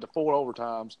game went to 4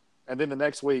 overtimes. And then the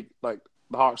next week, like,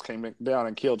 the Hawks came down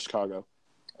and killed Chicago.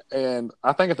 And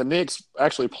I think if the Knicks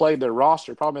actually played their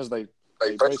roster, the problem is they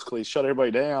basically shut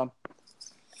everybody down.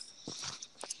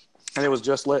 And it was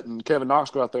just letting Kevin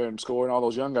Knox go out there and score and all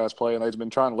those young guys play, and they've been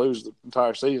trying to lose the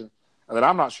entire season. And then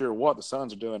I'm not sure what the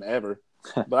Suns are doing ever,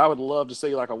 but I would love to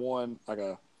see an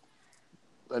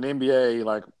NBA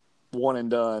like one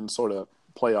and done sort of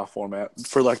playoff format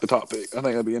for like the top pick. I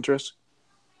think that'd be interesting.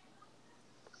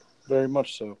 Very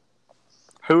much so.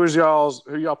 Who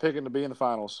y'all picking to be in the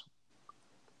finals?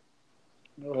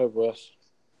 Go ahead, Wes.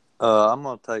 I'm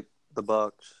gonna take the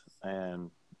Bucks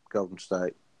and Golden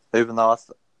State, even though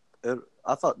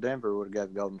I thought Denver would have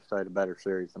given Golden State a better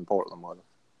series than Portland would have.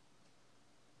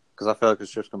 Because I feel like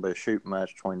it's just going to be a shooting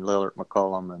match between Lillard,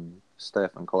 McCollum, and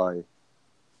Steph and Clay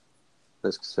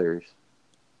this series.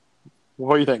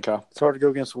 What do you think, Kyle? It's hard to go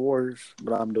against the Warriors,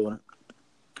 but I'm doing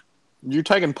it. You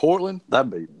taking Portland?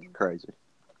 That'd be crazy.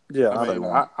 Yeah,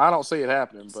 I don't see it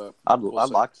happening, but I'd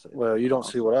like to see it. Well, you don't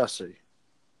see what I see.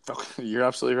 You're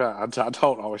absolutely right. I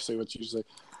don't always see what you see.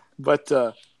 But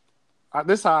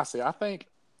this is how I see it. I think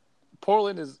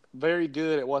Portland is very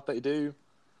good at what they do.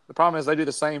 The problem is they do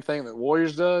the same thing that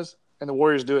Warriors does, and the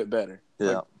Warriors do it better.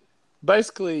 Yeah. Like,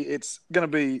 basically, it's going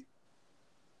to be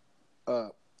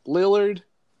Lillard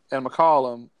and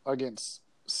McCollum against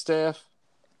Steph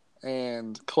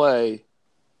and Clay.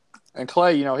 And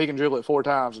Clay, he can dribble it 4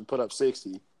 times and put up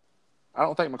 60. I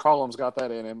don't think McCollum's got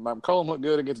that in him. McCollum looked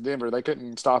good against Denver. They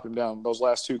couldn't stop him down those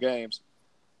last 2 games.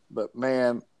 But,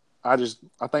 man, I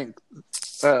think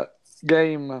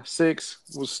Game 6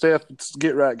 was Steph's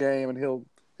get-right game, and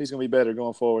he's going to be better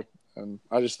going forward. And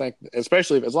I just think,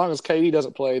 especially as long as KD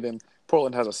doesn't play, then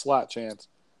Portland has a slight chance.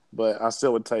 But I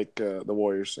still would take the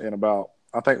Warriors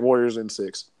I think Warriors in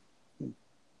 6.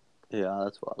 Yeah,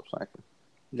 that's what I was thinking.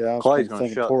 Yeah, Clay's going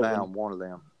to shut down one of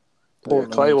them.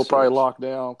 Clay will probably lock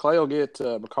down. Clay will get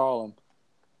McCollum.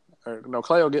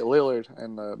 Clay will get Lillard,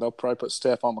 and they'll probably put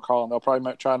Steph on McCollum. They'll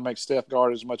probably try to make Steph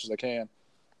guard as much as they can.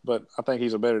 But I think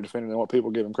he's a better defender than what people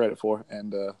give him credit for.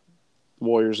 And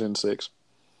Warriors in 6.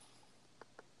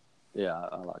 Yeah,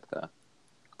 I like that.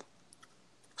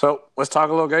 So let's talk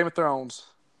a little Game of Thrones.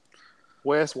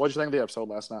 Wes, what did you think of the episode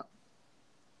last night?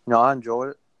 No, I enjoyed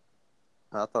it.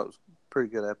 I thought it was a pretty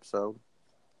good episode.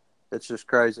 It's just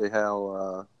crazy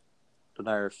how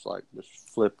Daenerys just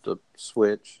flipped a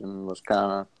switch and was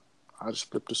kind of. I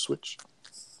just flipped a switch.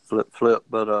 Flip,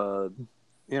 but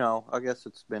I guess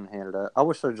it's been hinted at. I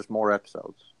wish there were just more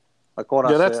episodes. Like what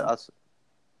I said,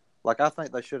 I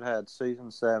think they should have had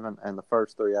season 7 and the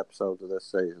first 3 episodes of this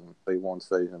season be one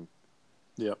season.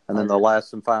 Yeah, and then the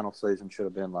last and final season should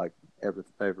have been like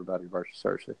everybody versus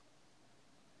Cersei.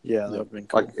 Yeah, that would have been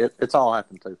cool. Like it's all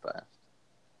happened too fast.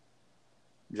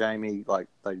 Jamie,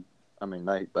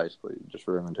 they basically just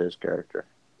ruined his character.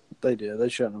 They did. They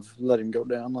shouldn't have let him go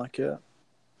down like that.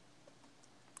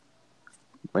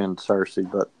 And Cersei,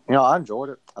 but I enjoyed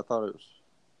it.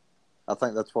 I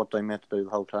think that's what they meant to do the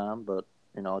whole time, but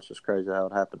it's just crazy how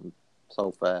it happened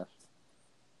so fast.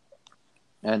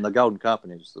 And the Golden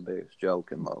Company is the biggest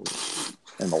joke in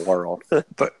the world.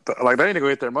 But they need to go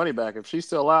get their money back. If she's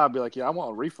still alive, I'd be like, yeah, I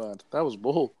want a refund. That was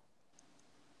bull.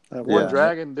 One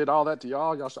dragon did all that to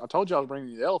y'all. I told y'all to bring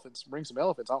the elephants. Bring some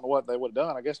elephants. I don't know what they would have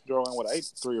done. I guess Jordan would have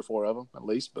ate 3 or 4 of them at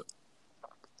least. But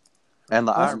and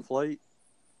the Iron Fleet,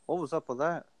 what was up with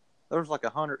that? There was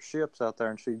 100 ships out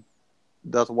there, and she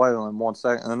does away with them in 1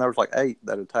 second. And then there was 8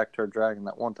 that attacked her dragon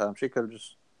that one time. She could have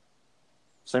just.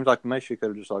 Seems like to me she could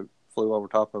have just flew over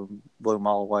top of them, blew them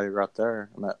all away right there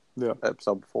in that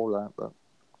episode before that. But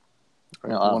I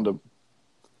wanted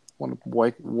to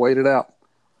wait it out.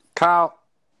 Kyle,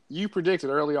 you predicted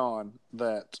early on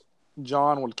that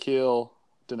Jon would kill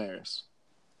Daenerys.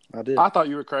 I did. I thought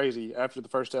you were crazy after the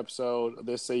first episode of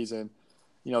this season.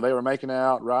 They were making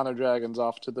out, riding their dragons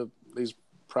off to these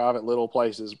private little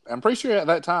places. I'm pretty sure at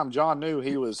that time Jon knew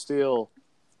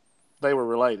they were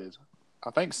related. I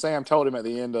think Sam told him at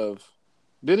the end of.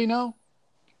 Did he know?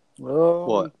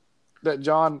 What? That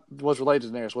Jon was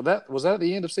related to Daenerys. Was that at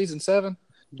the end of season 7?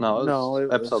 No, it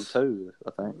was episode 2,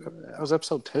 I think. That was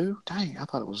episode 2? Dang, I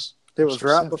thought it was. It was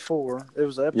right before. It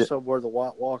was the episode where the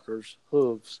White Walkers'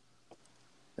 hooves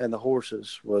and the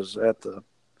horses was at the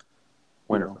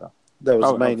Winterfell. That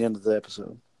was the main end of the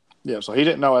episode. Yeah, so he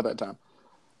didn't know at that time.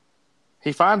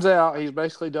 He finds out he's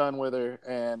basically done with her,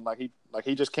 and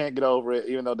he just can't get over it.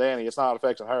 Even though Dany, it's not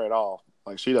affecting her at all.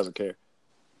 She doesn't care.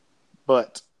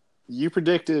 But you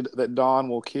predicted that Jon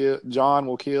will kill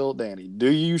Dany.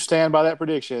 Do you stand by that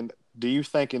prediction? Do you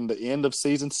think in the end of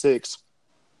season 6,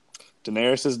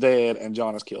 Daenerys is dead and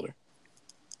Jon has killed her?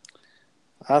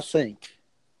 I think.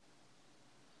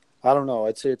 I don't know.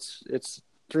 It's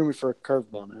threw me for a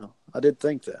curveball now. I did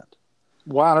think that.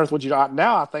 Why on earth would you not?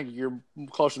 Now I think you're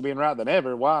closer to being right than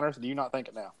ever. Why on earth do you not think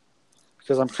it now?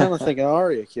 Because I'm kind of thinking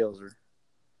Arya kills her.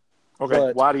 Okay,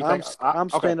 But why do you think? I'm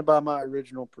standing by my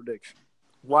original prediction.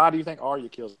 Why do you think Arya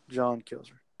kills her? John kills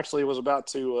her. Actually, was about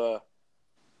to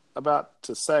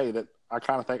say that I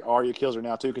kind of think Arya kills her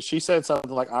now too, because she said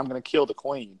something like, "I'm going to kill the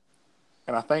queen,"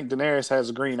 and I think Daenerys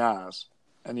has green eyes,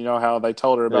 and you know how they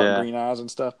told her about green eyes and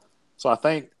stuff. So I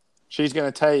think she's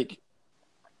going to take.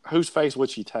 Whose face would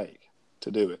she take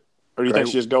to do it, or do you think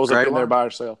she just goes up in there by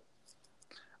herself?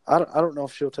 I don't know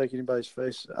if she'll take anybody's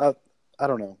face. I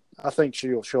don't know. I think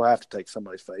she'll have to take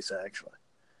somebody's face. Actually,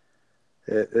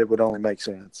 it would only make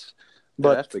sense.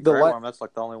 But the Grey Worm, that's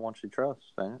like the only one she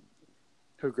trusts, ain't it?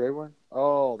 Who, Grey Worm?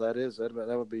 Oh, that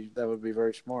would be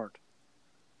very smart.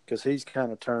 Because he's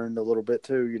kind of turned a little bit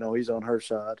too. You know, he's on her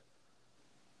side.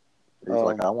 He's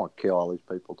like, I want to kill all these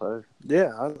people too.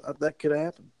 Yeah, that could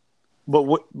happen.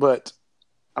 But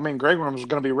I mean, Grey Worm is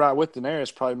going to be right with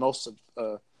Daenerys probably most of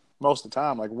the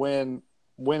time. Like when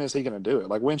is he going to do it?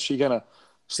 Like when's she going to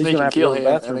sneak and kill him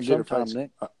and then get her face?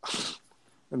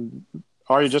 And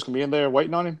are you just going to be in there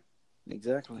waiting on him?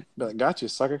 Exactly. Got you,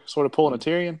 sucker. Sort of pulling a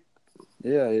Tyrion.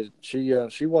 Yeah,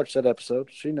 she watched that episode.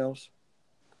 She knows.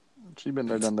 She's been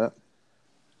there, done that.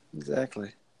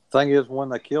 Exactly. Thing is, when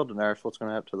they kill Daenerys, what's going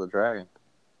to happen to the dragon?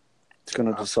 It's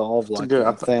going to dissolve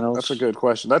Thanos. That's a good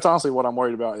question. That's honestly what I'm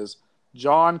worried about is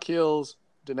Jon kills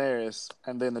Daenerys,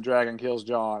 and then the dragon kills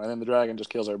Jon, and then the dragon just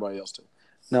kills everybody else too.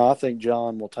 No, I think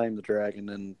Jon will tame the dragon,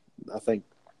 and I think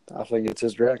it's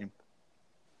his dragon.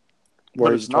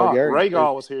 But it's not.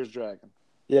 Rhaegal was his dragon.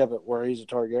 Yeah, but where he's a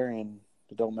Targaryen,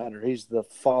 it don't matter. He's the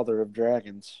father of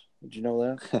dragons. Did you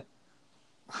know that?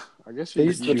 I guess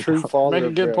he's the true father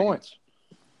of dragons. Making good points.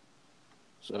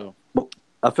 So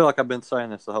I feel like I've been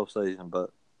saying this the whole season, but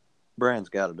Bran's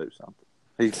got to do something.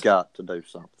 He's got to do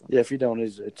something. Yeah, if he don't,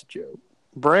 it's a joke.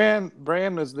 Bran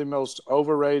is the most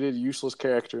overrated, useless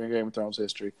character in Game of Thrones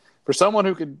history. For someone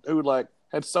I don't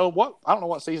know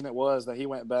what season it was that he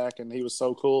went back and he was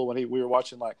so cool when we were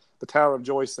watching like the Tower of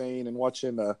Joy scene and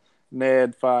watching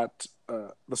Ned fight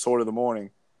the Sword of the Morning.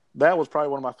 That was probably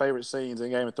one of my favorite scenes in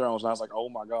Game of Thrones, and I was like, oh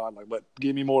my god, but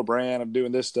give me more Bran of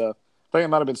doing this stuff. I think it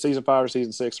might have been season 5 or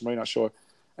season 6. I'm really not sure.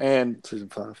 And season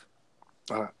 5.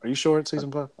 Are you sure it's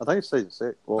season 5? I think it's season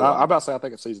 6. Well, I'm about to say I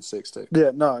think it's season 6 too.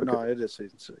 Yeah, no, it is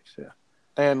season 6. Yeah,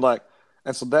 and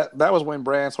so that was when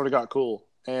Bran sort of got cool,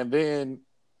 and then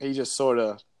he just sort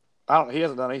of he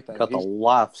hasn't done anything. Got the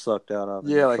life sucked out of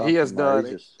him. Yeah, like he has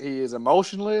done. He is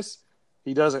emotionless.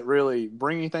 He doesn't really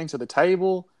bring anything to the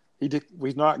table.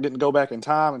 He's not getting to go back in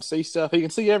time and see stuff. He can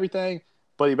see everything,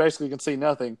 but he basically can see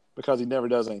nothing because he never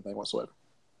does anything whatsoever.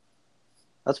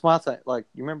 That's my thing. Like,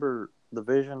 you remember the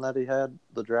vision that he had,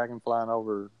 the dragon flying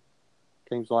over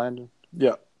King's Landing?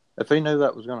 Yeah. If he knew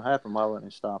that was going to happen, why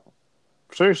wouldn't he stop him?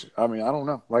 Seriously. I mean, I don't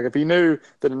know. Like, if he knew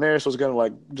that Daenerys was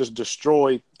going to, just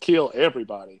kill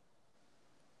everybody,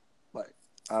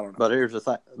 I don't know. But here's the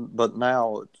thing. But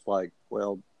now it's like,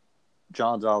 well,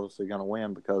 Jon's obviously going to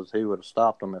win because he would have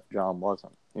stopped him if Jon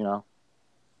wasn't, you know?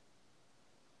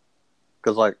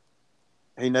 Because,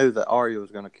 he knew that Arya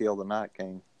was going to kill the Night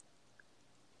King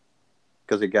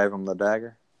because he gave him the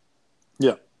dagger.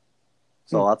 Yeah.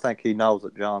 So I think he knows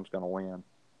that Jon's going to win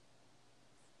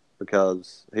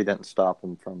because he didn't stop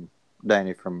him from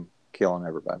killing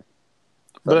everybody.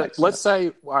 But let's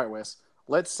say, all right, Wes,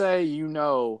 let's say you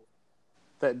know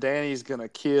that Dany's going to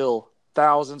kill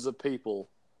thousands of people.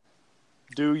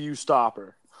 Do you stop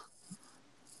her?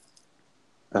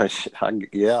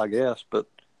 Yeah, I guess. But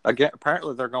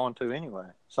apparently they're going to anyway,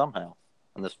 somehow,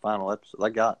 in this final episode. They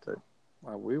got to.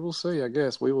 Well, we will see, I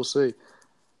guess. We will see.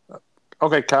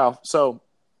 Okay, Kyle. So,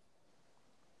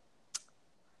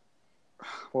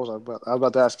 what was I about? I was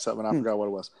about to ask you something. I forgot what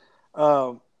it was.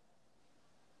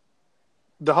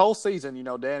 The whole season,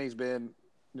 Dany's been,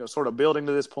 sort of building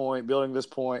to this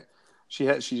point.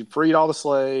 She freed all the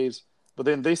slaves, but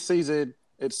then this season,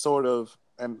 it's sort of,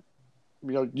 and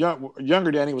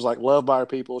younger Dany was loved by her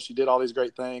people. She did all these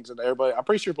great things, and everybody. I'm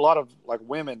pretty sure a lot of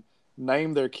women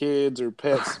named their kids or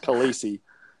pets Khaleesi,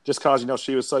 just because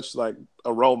she was such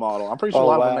a role model. I'm pretty sure a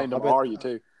lot of them named them Arya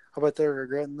too. How about they're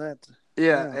regretting that?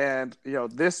 Yeah, and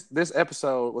this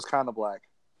episode was kind of like,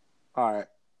 all right,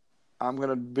 I'm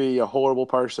gonna be a horrible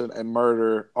person and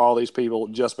murder all these people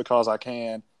just because I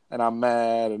can, and I'm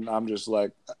mad, and I'm just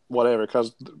whatever,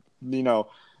 because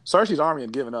Cersei's army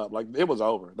had given up. It was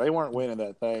over. They weren't winning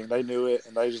that thing. They knew it,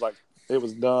 and they just it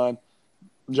was done.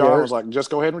 Jon was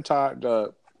just go ahead and retire.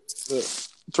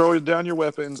 Throw down your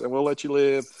weapons, and we'll let you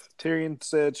live Tyrion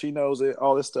said she knows it,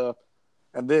 all this stuff,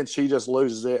 and then she just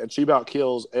loses it, and she about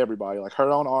kills everybody, like her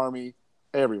own army,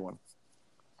 everyone.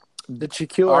 Did she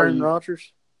kill Are Aaron you-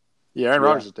 Rodgers? Yeah, Aaron Yeah.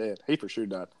 Rodgers is dead. He for sure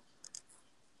died.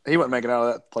 He wasn't making it out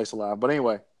of that place alive. But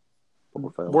anyway,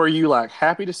 were you like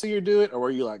happy to see her do it, or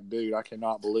were you like, dude, I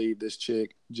cannot believe this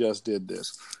chick just did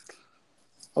this?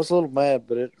 I was a little mad,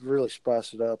 but it really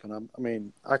spiced it up.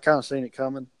 And I kind of seen it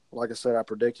coming. Like I said, I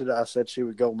predicted it. I said she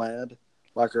would go mad,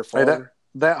 like her Hey, father.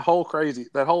 that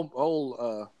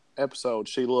whole episode,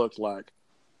 she looked like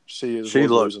she was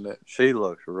losing it. She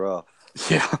looks rough.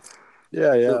 Yeah.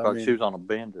 Yeah, She yeah. looked like she was on a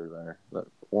bender there that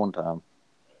one time.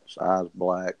 Her eyes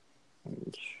black,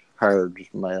 hair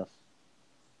just a mess.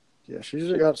 Yeah,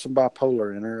 she's got some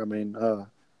bipolar in her.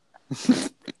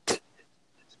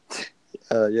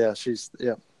 Yeah, she's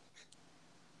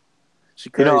She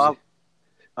crazy.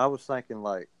 I was thinking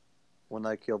like when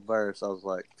they killed Varys, I was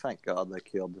like, thank God they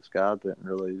killed this guy. I didn't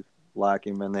really like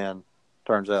him, and then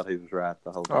turns out he was right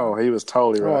the whole time. Oh, he was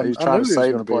totally right. He was I trying knew to he was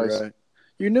save gonna the place. be right.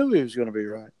 You knew he was going to be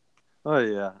right. Oh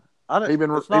yeah, He's been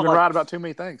right about too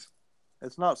many things.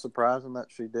 It's not surprising that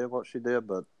she did what she did,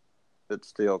 but it's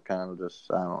still kind of just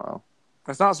I don't know.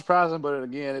 It's not surprising, but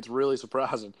again, it's really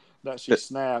surprising that she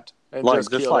snapped and Like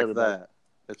just killed like everybody. that.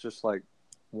 It's just like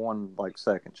one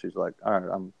second. She's like, all right,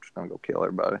 I'm just gonna go kill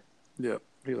everybody. Yeah.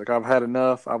 He's like, I've had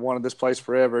enough. I've wanted this place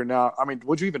forever. Now,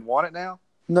 would you even want it now?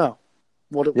 No.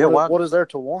 What is there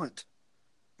to want?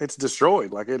 It's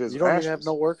destroyed. Like, it is. You don't ashes. even have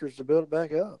no workers to build it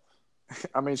back up.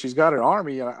 She's got an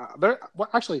army. And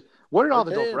actually, where did all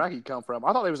the They're dead. Dothraki come from?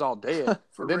 I thought they was all dead.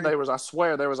 For then real. I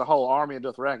swear, there was a whole army of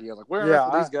Dothraki. I was like, where Yeah,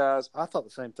 are these guys? I thought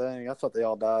the same thing. I thought they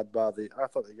all died I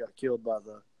thought they got killed by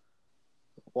the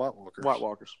White Walkers. White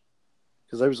Walkers.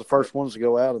 Because they was the first ones to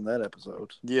go out in that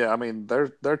episode. Yeah,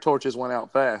 their torches went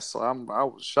out fast. So I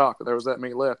was shocked that there was that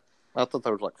many left. I thought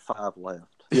there was like 5 left.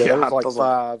 Yeah, there Yeah, was like those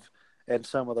 5 and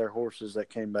some of their horses that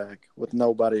came back with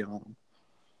nobody on them.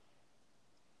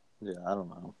 Yeah, I don't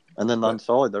know. And then the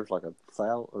Unsullied, there's like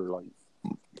 1,000 or like.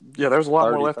 Yeah, there's a lot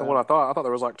more 30, left than what I thought. I thought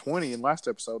there was like 20 in last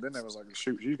episode. Then there was like,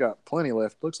 shoot, you got plenty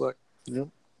left, looks like. Yep.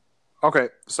 Okay,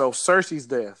 so Cersei's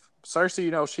death.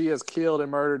 Cersei, she has killed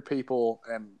and murdered people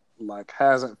and like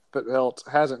hasn't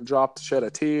shed a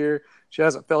tear. She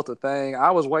hasn't felt a thing.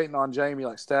 I was waiting on Jaime,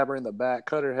 like stab her in the back,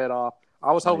 cut her head off.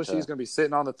 I was hoping she's going to be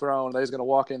sitting on the throne. And they's going to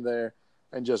walk in there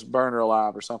and just burn her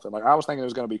alive or something. Like I was thinking it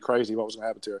was going to be crazy what was going to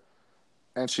happen to her.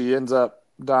 And she ends up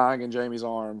dying in Jaime's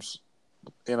arms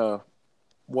in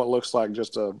what looks like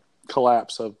just a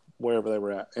collapse of wherever they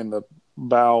were at in the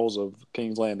bowels of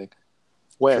King's Landing.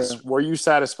 Wes, were you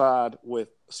satisfied with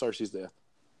Cersei's death?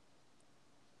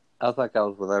 I think I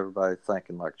was with everybody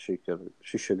thinking like she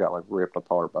should have got like ripped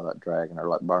apart by that dragon or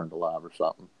like burned alive or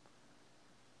something.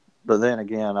 But then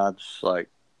again, I just like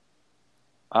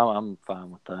I'm fine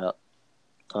with that.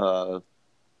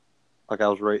 Like I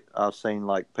was seeing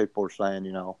like people were saying,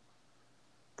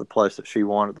 the place that she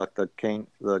wanted, like the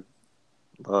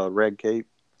Red Keep,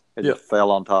 it just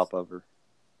fell on top of her.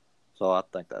 So I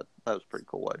think that was a pretty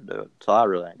cool way to do it. So I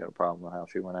really ain't got a problem with how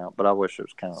she went out, but I wish it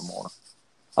was kind of more.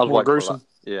 I was more like gruesome.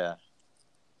 Yeah,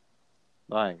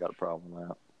 I ain't got a problem with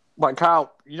that. Like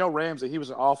Kyle, Ramsay, he was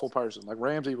an awful person. Like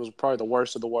Ramsay was probably the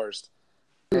worst of the worst.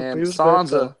 And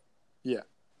Sansa,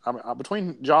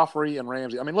 between Joffrey and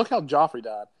Ramsay, look how Joffrey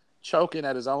died, choking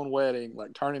at his own wedding,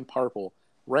 like turning purple.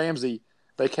 Ramsay,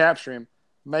 they capture him,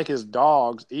 make his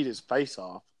dogs eat his face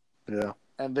off. Yeah.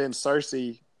 And then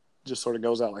Cersei just sort of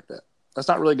goes out like that. That's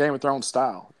not really Game of Thrones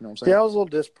style. You know what I'm saying? Yeah, I was a little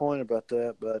disappointed about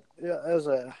that, but yeah, as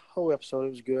a whole episode, it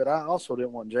was good. I also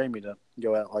didn't want Jaime to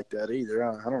go out like that either.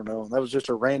 I don't know. That was just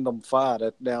a random fight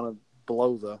down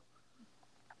below the.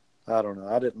 I don't know.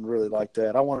 I didn't really like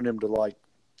that. I wanted him to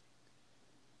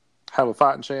have a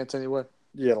fighting chance anyway.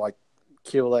 Yeah,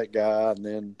 kill that guy and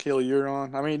then kill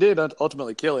Euron. He did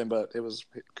ultimately kill him, but it was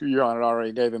Euron had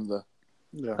already gave him the.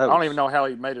 Yeah. I don't even know how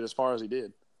he made it as far as he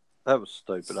did. That was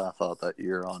stupid. I thought that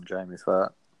Euron Jaime fight.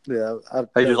 Yeah,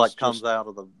 he just comes out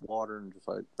of the water and just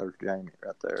there's Jaime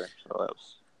right there. So that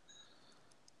was.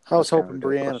 I was hoping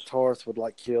Brienne Tarth would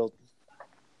kill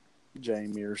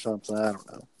Jaime or something. I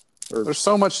don't know. Or there's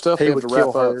so much stuff they have to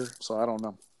wrap up, so I don't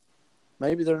know.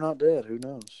 Maybe they're not dead. Who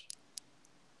knows?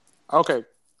 Okay,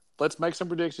 let's make some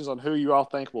predictions on who you all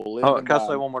think will live. Oh, can I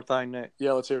say one more thing, Nick?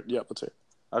 Yeah, let's hear it. Yeah, let's hear it.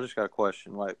 I just got a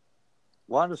question.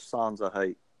 Why does Sansa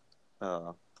hate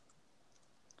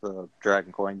the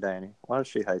Dragon Queen Dany? Why does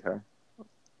she hate her?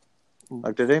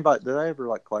 Did they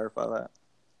ever clarify that?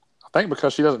 I think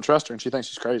because she doesn't trust her and she thinks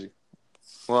she's crazy.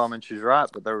 Well, she's right,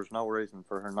 but there was no reason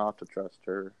for her not to trust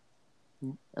her.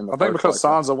 I think because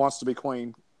Sansa wants to be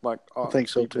queen. I think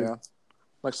so too. Yeah.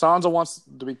 Sansa wants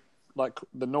to be like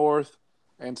the North,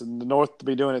 and to the North to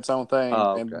be doing its own thing,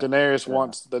 Oh, and okay. Daenerys Yeah.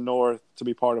 wants the North to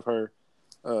be part of her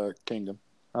kingdom.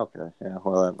 Okay, yeah.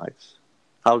 Well, that makes.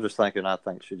 I was just thinking. I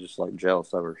think she's just like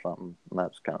jealous of her or something, and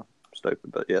that's kind of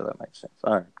stupid. But yeah, that makes sense.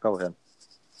 All right, go ahead.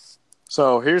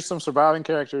 So here's some surviving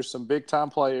characters, some big time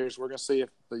players. We're gonna see if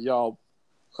y'all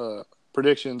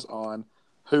predictions on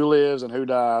who lives and who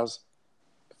dies.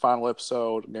 Final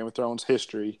episode, Game of Thrones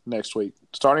history next week.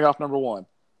 Starting off number 1,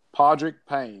 Podrick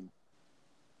Payne.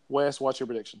 Wes, what's your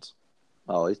predictions?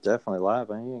 Oh, he's definitely alive.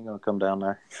 He ain't gonna come down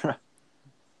there.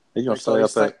 He's gonna So stay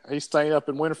up there. he's staying up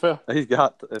in Winterfell. He's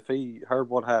got. If he heard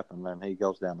what happened, then he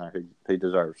goes down there. He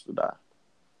deserves to die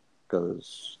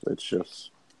because it's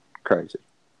just crazy.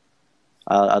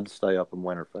 I'd stay up in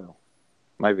Winterfell.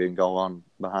 Maybe even go on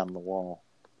behind the wall,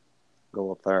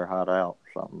 go up there, hide out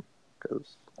or something.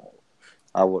 Because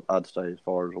I'd stay as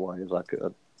far away as I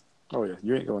could. Oh yeah,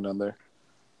 you ain't going down there.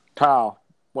 Kyle,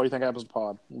 what do you think happens to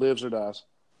Pod? Lives or dies?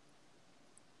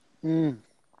 I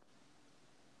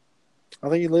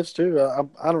think he lives too.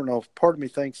 I don't know. Part of me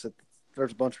thinks that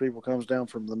there's a bunch of people comes down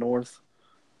from the north.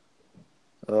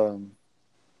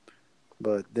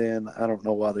 But then I don't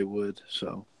know why they would.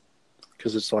 So,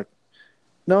 because it's like,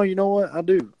 no, you know what? I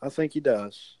do. I think he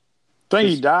dies. Think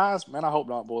he dies? Man, I hope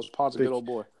not, boys. Pod's a good old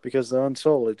boy. Because the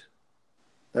Unsullied,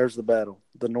 there's the battle.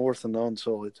 The North and the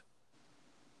Unsullied.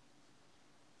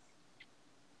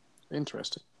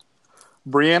 Interesting.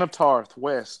 Brienne of Tarth,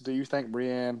 Wes, do you think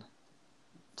Brienne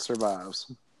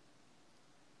survives?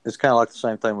 It's kind of like the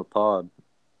same thing with Pod.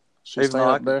 She's staying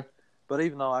up there? But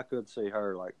even though I could see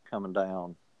her like coming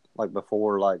down, like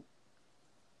before, like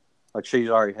she's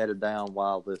already headed down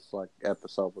while this like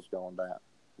episode was going down.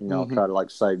 You know, try to like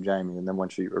save Jamie, and then when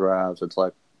she arrives, it's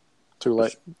like too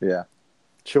late. Yeah,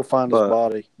 she'll find his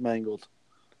body mangled.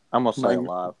 I'm gonna say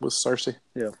alive with Cersei.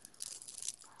 Yeah,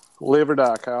 live or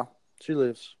die, Kyle. She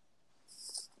lives.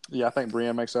 Yeah, I think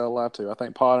Brienne makes that alive too. I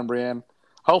think Pod and Brienne.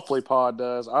 Hopefully, Pod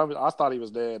does. I thought he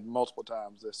was dead multiple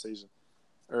times this season,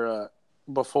 or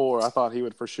before. I thought he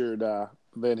would for sure die.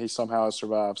 Then he somehow has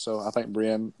survived. So I think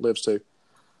Brienne lives too.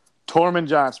 Tormund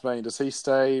Giantsbane, does he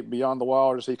stay beyond the wall,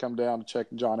 or does he come down to check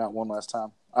Jon out one last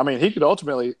time? I mean, he could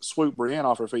ultimately swoop Brienne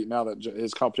off her feet now that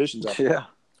his competition's out. Yeah,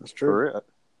 that's true.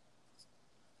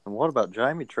 And what about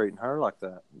Jamie treating her like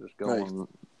that? Just going,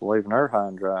 leaving her high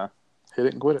and dry. Hit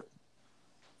it and quit it.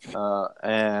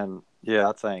 And yeah,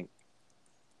 I think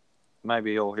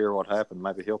maybe he'll hear what happened.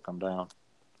 Maybe he'll come down.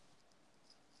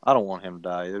 I don't want him to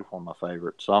die. He's one of my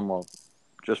favorites. So I'm going to,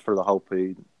 just for the hope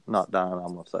he not dying,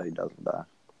 I'm going to say he doesn't die.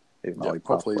 Even though he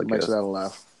hopefully he makes could. it out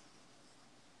alive.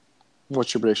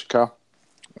 What's your prediction, Kyle?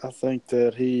 I think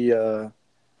that he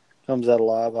comes out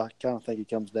alive. I kind of think he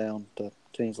comes down to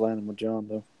King's Landing with Jon,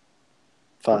 though.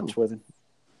 Fights with him.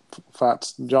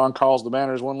 Fights. Jon calls the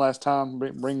banners one last time.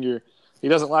 Bring your... He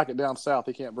doesn't like it down south.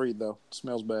 He can't breathe, though. It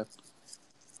smells bad.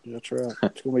 Yeah, that's right.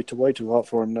 It's going to be way too hot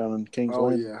for him down in King's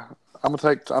Landing. Yeah. I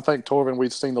think Tormund,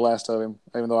 we've seen the last of him,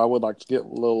 even though I would like to get a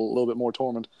little bit more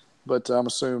Tormund. But I'm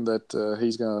assuming that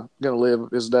he's gonna live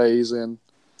his days in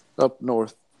up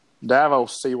north.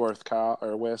 Davos Seaworth, Kyle,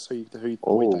 or Wes, who you think?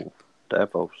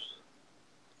 Davos.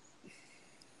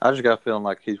 I just got a feeling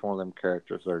like he's one of them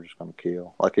characters they're just going to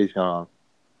kill. Like he's going to,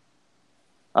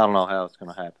 I don't know how it's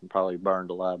going to happen. Probably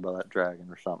burned alive by that dragon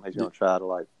or something. He's going to try to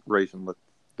like reason with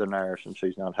Daenerys and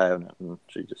she's not having it and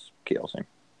she just kills him.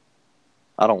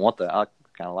 I don't want that. I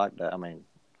kind of like that. I mean,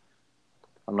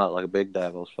 I'm not like a big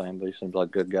Davos fan, but he seems like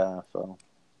a good guy. So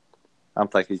I'm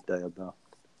thinking he's dead though.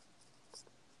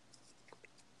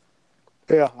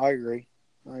 Yeah, I agree.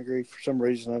 For some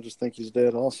reason, I just think he's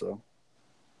dead also.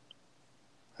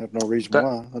 I have no reason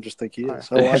why. I just think he is.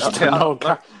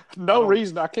 No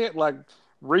reason. I can't like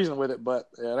reason with it, but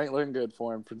it ain't looking good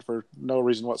for him for no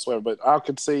reason whatsoever. But I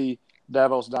could see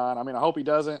Davos dying. I mean, I hope he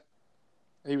doesn't.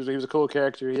 He was a cool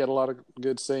character. He had a lot of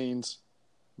good scenes,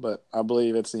 but I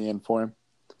believe it's the end for him.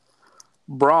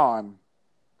 Bronn,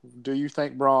 do you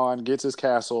think Bronn gets his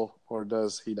castle or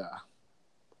does he die?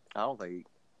 I don't think.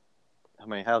 I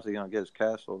mean, how's he going to get his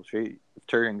castle? If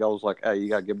Tyrion goes like, "Hey, you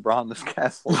got to give Bronn this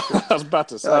castle." I was about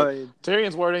to say,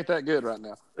 Tyrion's word ain't that good right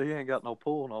now. He ain't got no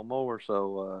pool no more,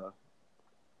 so.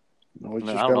 No, he's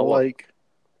just got a lake.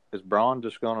 Is Bronn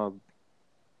just going to?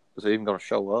 Is he even going to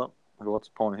show up? What's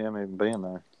the point of him even being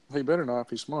there? He better not if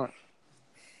he's smart.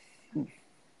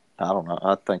 I don't know.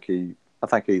 I think he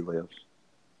lives.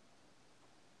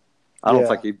 I don't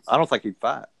think he'd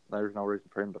fight. There's no reason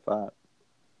for him to fight.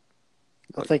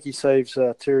 I think he saves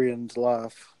Tyrion's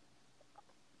life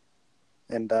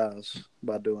and dies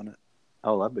by doing it.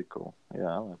 Oh, that'd be cool. Yeah,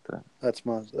 I like that.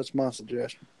 That's my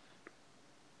suggestion.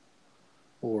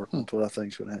 War. That's what I think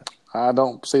is going to happen. I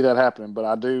don't see that happening, but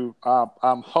I do.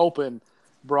 I'm hoping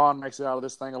Braun makes it out of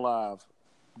this thing alive,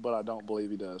 but I don't believe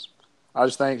he does. I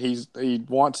just think he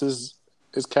wants his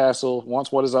castle,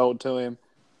 wants what is owed to him,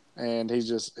 and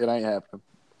it ain't happening.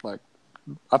 Like,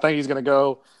 I think he's going to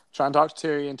go try and talk to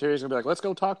Tyrion, and Tyrion's going to be like, let's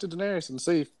go talk to Daenerys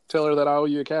and tell her that I owe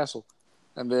you a castle.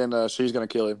 And then she's going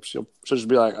to kill him. She'll just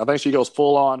be like, I think she goes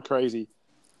full on crazy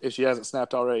if she hasn't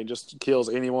snapped already and just kills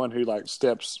anyone who, like,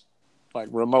 steps, like,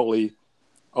 remotely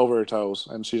over her toes.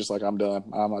 And she's just like, I'm done.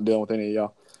 I'm not dealing with any of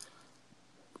y'all.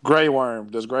 Grey Worm.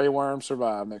 Does Grey Worm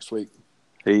survive next week?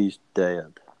 He's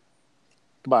dead.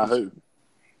 By who?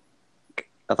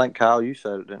 I think, Kyle, you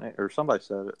said it, didn't it? Or somebody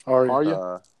said it. Are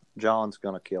you? John's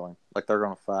going to kill him. Like, they're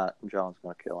going to fight, and John's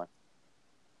going to kill him.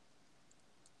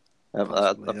 I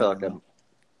feel like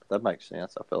that makes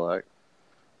sense, I feel like.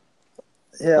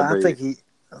 Yeah, I think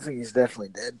he's definitely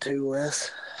dead too,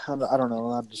 Wes. I don't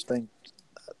know. I just think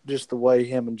just the way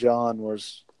him and John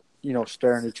was,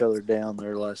 staring each other down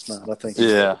there last night. I think.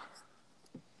 Yeah.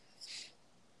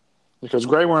 Because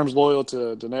Grey Worm's loyal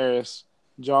to Daenerys.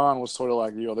 John was sort of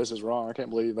like, this is wrong. I can't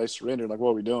believe they surrendered. Like,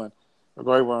 what are we doing? But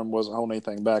Grey Worm wasn't holding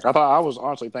anything back. I was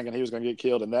honestly thinking he was going to get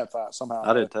killed in that fight somehow.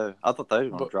 I did too. I thought they were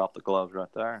going to drop the gloves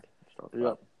right there.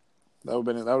 Yep. That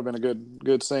would have been a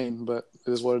good scene, but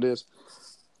it is what it is.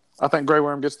 I think Grey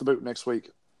Worm gets the boot next week.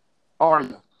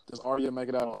 Arya. Does Arya make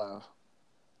it out alive?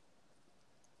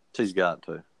 She's got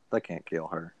to. They can't kill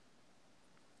her.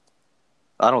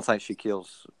 I don't think she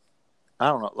kills. I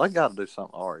don't know. They got to do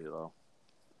something to Arya, though.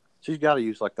 She's got to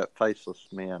use, like, that faceless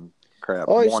man crap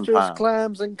one time. Oysters,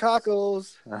 clams, and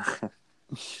cockles.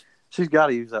 She's got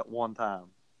to use that one time.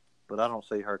 But I don't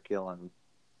see her killing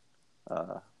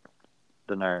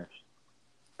Daenerys.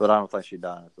 But I don't think she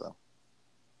dies, though.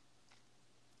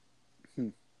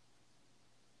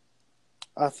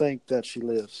 I think that she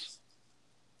lives.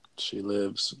 She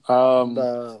lives.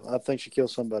 I think she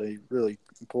kills somebody really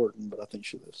important, but I think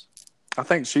she lives. I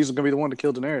think she's going to be the one to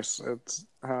kill Daenerys. That's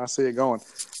how I see it going.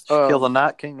 Kill the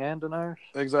Night King and Daenerys?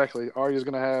 Exactly. Arya's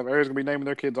going to be naming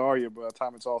their kids Arya by the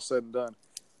time it's all said and done.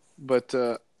 But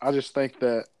I just think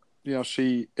that,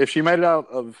 if she made it out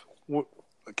of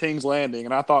King's Landing,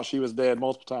 and I thought she was dead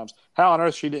multiple times, how on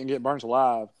earth she didn't get burnt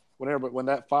alive when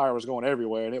that fire was going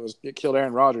everywhere and it killed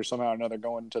Aaron Rodgers somehow or another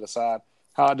going to the side.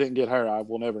 How it didn't get her, I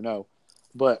will never know.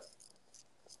 But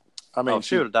I mean, if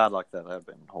she would have died like that, that'd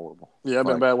been horrible. Yeah, it'd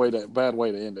been a bad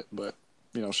way to end it. But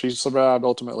she survived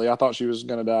ultimately. I thought she was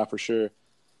going to die for sure,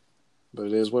 but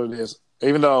it is what it is.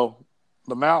 Even though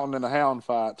the Mountain and the Hound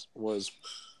fight was,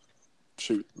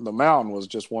 the Mountain was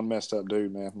just one messed up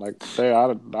dude, man. Like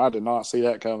I did not see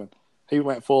that coming. He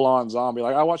went full on zombie.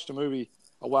 Like I watched a movie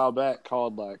a while back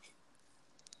called like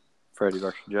Freddy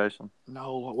versus Jason.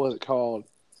 No, what was it called?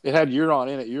 It had Euron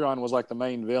in it. Euron was like the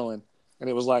main villain. And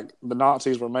it was like the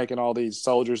Nazis were making all these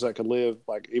soldiers that could live,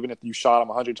 like even if you shot them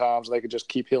 100 times, they could just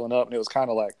keep healing up. And it was kind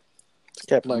of like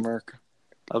Captain America.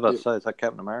 I was about to say, is that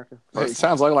Captain America? It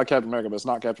sounds like Captain America, but it's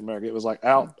not Captain America. It was like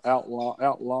out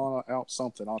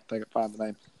something. I'll think I find the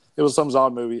name. It was some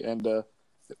Zod movie, and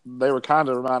they were kind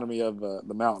of reminding me of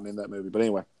the Mountain in that movie. But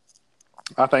anyway,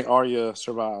 I think Arya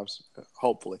survives.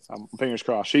 Hopefully, I'm fingers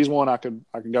crossed. She's one I can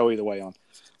go either way on.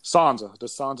 Sansa,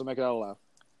 does Sansa make it out alive?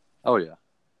 Oh yeah.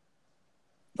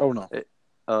 Oh no.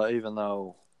 Even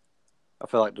though I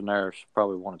feel like Daenerys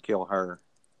probably want to kill her,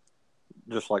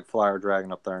 just like fly her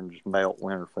dragon up there and just melt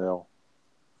Winterfell.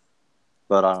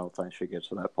 But I don't think she gets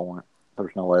to that point.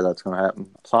 There's no way that's going to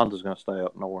happen. Sansa's going to stay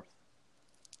up north.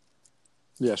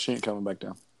 Yeah, she ain't coming back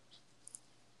down.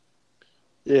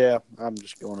 Yeah, I'm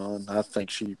just going on. I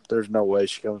think there's no way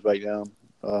she comes back down.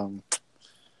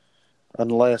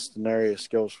 Unless Daenerys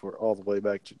goes all the way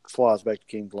flies back to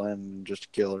King's Landing just to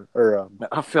kill her. Or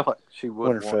I feel like she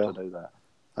would Winterfell. want to do that.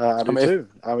 I do too.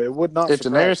 It would not. If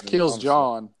Daenerys me, kills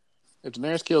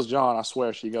honestly. Jon, I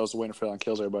swear she goes to Winterfell and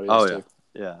kills everybody Oh else yeah, too.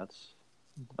 yeah,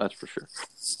 that's for sure.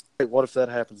 What if that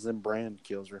happens? Then Bran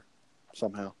kills her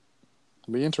somehow.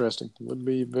 It'd be interesting. Would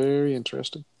be very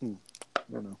interesting. I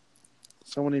don't know.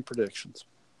 So many predictions.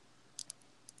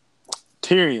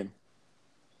 Tyrion.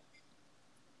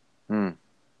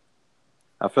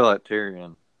 I feel like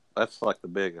Tyrion, that's like the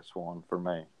biggest one for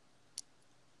me.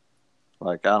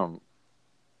 Like I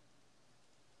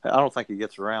don't think he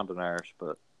gets around Daenerys,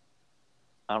 but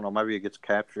I don't know, maybe he gets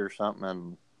captured or something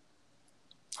and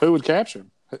Who would capture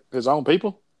him? His own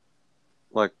people?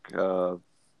 like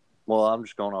well, I'm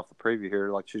just going off the preview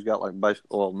here. Like she's got like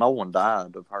basically no one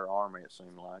died of her army, it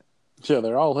seemed like. Yeah,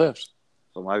 they're all left.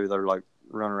 So maybe they're like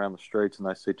running around the streets and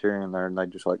they see Tyrion there and they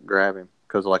just like grab him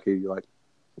because like he like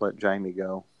let Jaime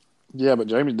go. Yeah, but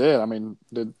Jamie's dead. I mean,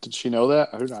 did she know that?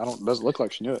 I don't. Doesn't look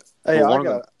like she knew it. Hey, Well,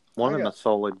 I one of them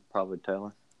solely probably tell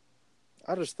her.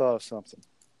 I just thought of something.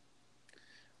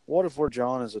 What if we're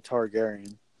John as a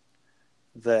Targaryen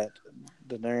that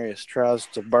Daenerys tries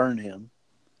to burn him,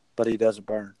 but he doesn't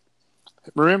burn?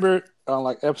 Remember, on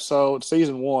like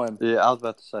season 1, Yeah, I was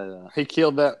about to say that. he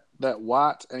killed that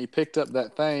white, and he picked up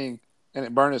that thing, and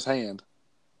it burned his hand,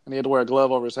 and he had to wear a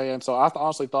glove over his hand. So I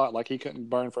honestly thought like he couldn't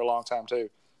burn for a long time too,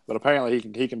 but apparently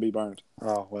he can be burned.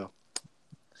 Oh well,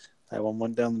 that one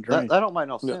went down the drain. That don't make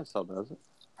no Yeah. sense, though, does it?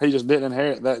 He just didn't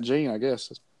inherit that gene, I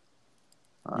guess.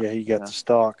 Yeah, he got the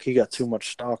stock. He got too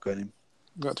much stock in him.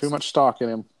 Got too much stock in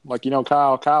him. Like,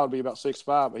 Kyle would be about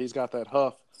 6'5", but he's got that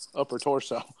Huff upper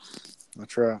torso.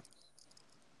 That's right.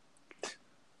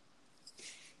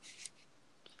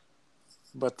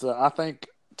 But I think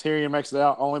Tyrion makes it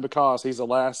out only because he's the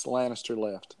last Lannister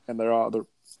left, and they're all the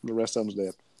rest of them's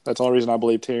dead. That's the only reason I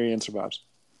believe Tyrion survives.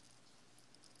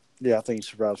 Yeah, I think he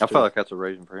survives. I feel like that's a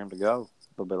reason for him to go.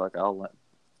 They'll be like,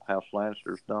 House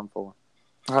Lannister's done for.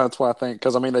 That's why I think,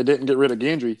 because, I mean, they didn't get rid of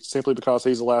Gendry simply because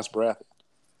he's the last Baratheon.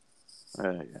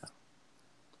 Yeah.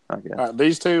 I guess. All right,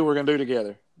 these two we're going to do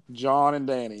together, Jon and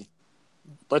Dany.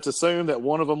 Let's assume that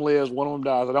one of them lives, one of them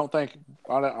dies. I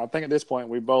think at this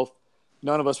point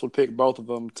none of us would pick both of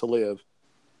them to live.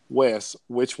 Wes,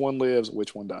 which one lives,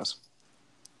 which one dies?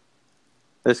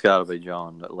 It's got to be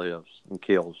Jon that lives and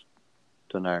kills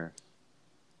Daenerys.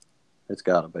 It's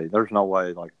got to be. There's no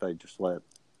way like they just let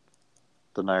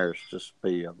Daenerys just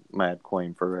be a mad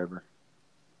queen forever.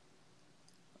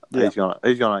 Yeah.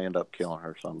 He's gonna end up killing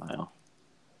her somehow.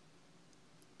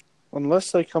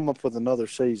 Unless they come up with another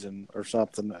season or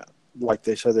something like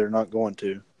they said they're not going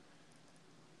to.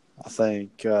 I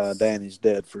think Dany's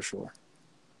dead for sure.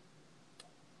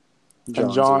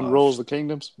 And Jon rules the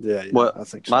kingdoms? Yeah, well, I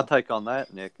think so. My take on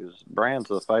that, Nick, is Bran's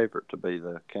the favorite to be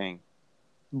the king.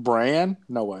 Bran?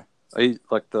 No way.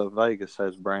 Like the Vegas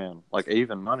has Bran. Like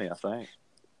even money, I think.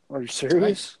 Are you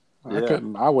serious?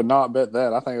 I would not bet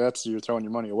that. I think you're throwing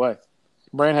your money away.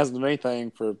 Bran hasn't done anything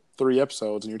for 3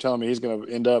 episodes, and you're telling me he's going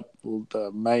to end up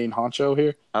the main honcho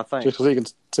here? I think. Just because he can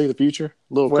see the future?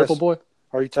 Little cripple boy?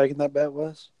 Are you taking that bet,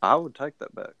 Wes? I would take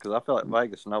that bet because I feel like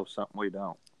Vegas knows something we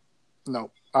don't. No.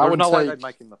 There's no way they'd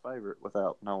make him the favorite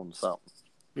without knowing something.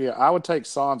 Yeah, I would take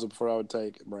Sansa before I would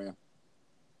take Bran.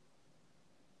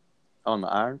 On the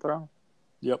Iron Throne?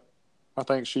 Yep. I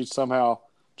think she somehow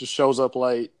just shows up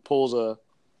late, pulls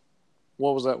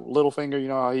what was that, Littlefinger? You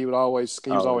know how he was always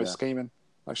scheming?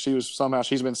 Like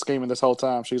she's been scheming this whole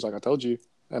time. She's like, I told you.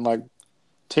 And like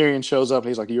Tyrion shows up and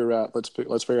he's like, you're right. Let's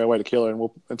figure out a way to kill her.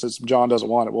 And since Jon doesn't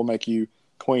want it, we'll make you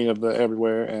queen of the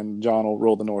everywhere, and Jon will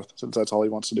rule the north since that's all he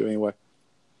wants to do anyway.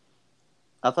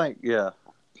 I think, yeah.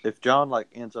 If Jon like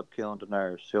ends up killing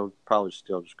Daenerys, he'll probably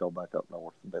still just go back up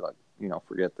north and be like,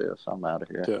 forget this. I'm out of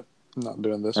here. Yeah, I'm not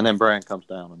doing this. And then Bran comes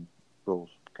down and rules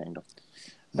the kingdom.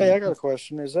 Hey, I got a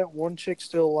question. Is that one chick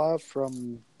still alive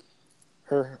from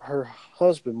her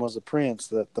husband was a prince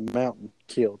that the mountain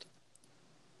killed?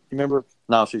 You remember?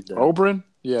 No, she's dead. Oberyn?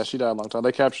 Yeah, she died a long time.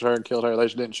 They captured her and killed her. They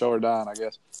just didn't show her dying, I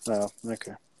guess. Oh,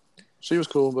 okay. She was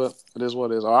cool, but it is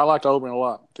what it is. I liked Oberyn a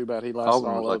lot. Too bad he lasted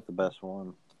Oberyn was like the best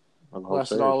one.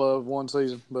 Lasted all of one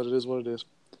season, but it is what it is.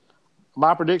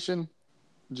 My prediction,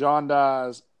 Jon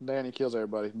dies, Dany kills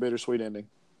everybody. Bittersweet ending.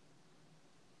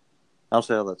 I'll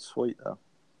say that's sweet, though.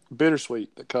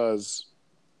 Bittersweet, because,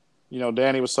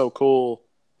 Dany was so cool.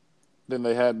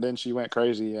 Then she went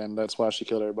crazy, and that's why she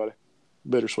killed everybody.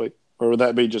 Bittersweet. Or would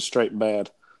that be just straight bad?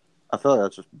 I feel like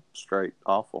that's just straight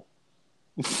awful.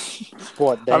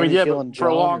 What, Dany killing but for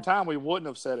a long time, we wouldn't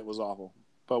have said it was awful.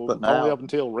 But now, only up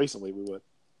until recently, we would.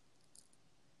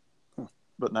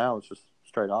 But now it's just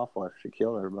straight awful after she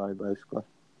killed everybody, basically.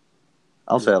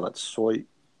 I'll say that's sweet.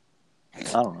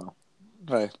 I don't know.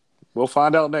 Hey, we'll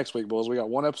find out next week, boys. We got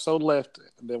 1 episode left,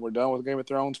 and then we're done with Game of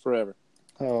Thrones forever.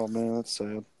 Oh, man, that's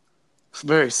sad.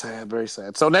 Very sad, very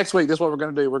sad. So next week, this is what we're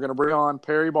going to do. We're going to bring on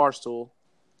Perry Barstool.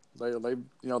 They,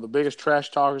 the biggest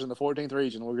trash talkers in the 14th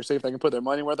region. We're going to see if they can put their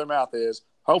money where their mouth is.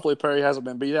 Hopefully, Perry hasn't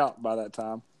been beat out by that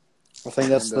time. I think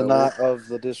that's the night of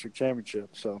the district championship.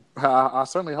 So I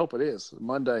certainly hope it is.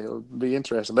 Monday, it'll be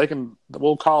interesting.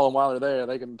 We'll call them while they're there.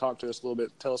 They can talk to us a little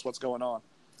bit, tell us what's going on.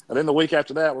 And then the week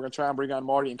after that, we're going to try and bring on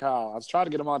Marty and Kyle. I was trying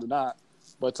to get them on tonight,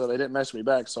 but they didn't message me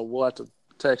back. So we'll have to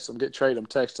text them,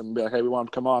 text them, and be like, hey, we want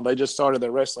them to come on. They just started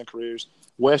their wrestling careers.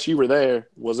 Wes, you were there.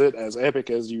 Was it as epic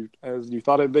as you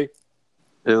thought it'd be?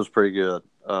 It was pretty good.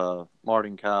 Marty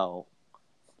and Kyle,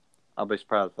 I'll be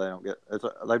surprised if they don't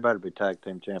they better be tag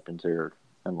team champions here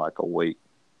in like a week.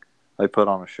 They put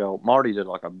on a show. Marty did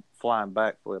like a flying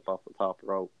backflip off the top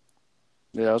rope.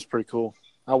 Yeah, it was pretty cool.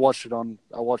 I watched the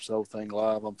whole thing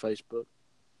live on Facebook.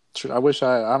 I wish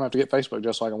I'm gonna have to get Facebook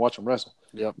just so I can watch them wrestle.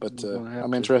 Yep. But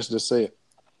I'm interested to see it.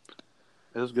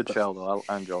 It was a good show though.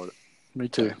 I enjoyed it. Me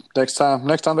too. Okay. Next time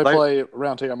they play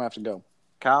around here, I'm gonna have to go.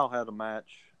 Kyle had a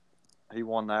match. He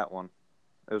won that one.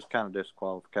 It was kind of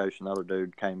disqualification. The other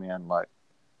dude came in like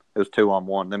it was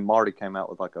 2-on-1. Then Marty came out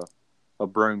with like a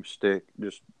broomstick,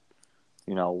 just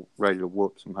ready to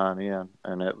whoop some honey in,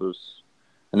 and it was.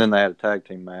 And then they had a tag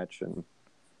team match, and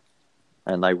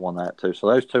they won that too. So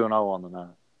those 2-0 on the night.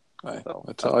 Hey, So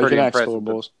that's all you can ask for,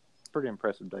 boys. Pretty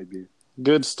impressive debut.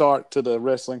 Good start to the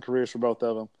wrestling careers for both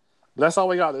of them. But that's all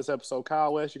we got this episode.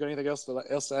 Kyle West, you got anything else to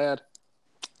add?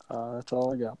 That's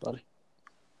all I got, buddy.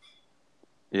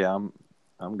 Yeah,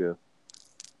 I'm good.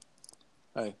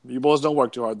 Hey, you boys don't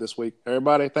work too hard this week.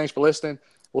 Everybody, thanks for listening.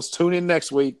 We'll tune in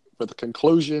next week for the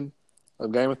conclusion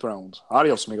of Game of Thrones.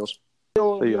 Adios, amigos.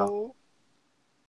 See ya.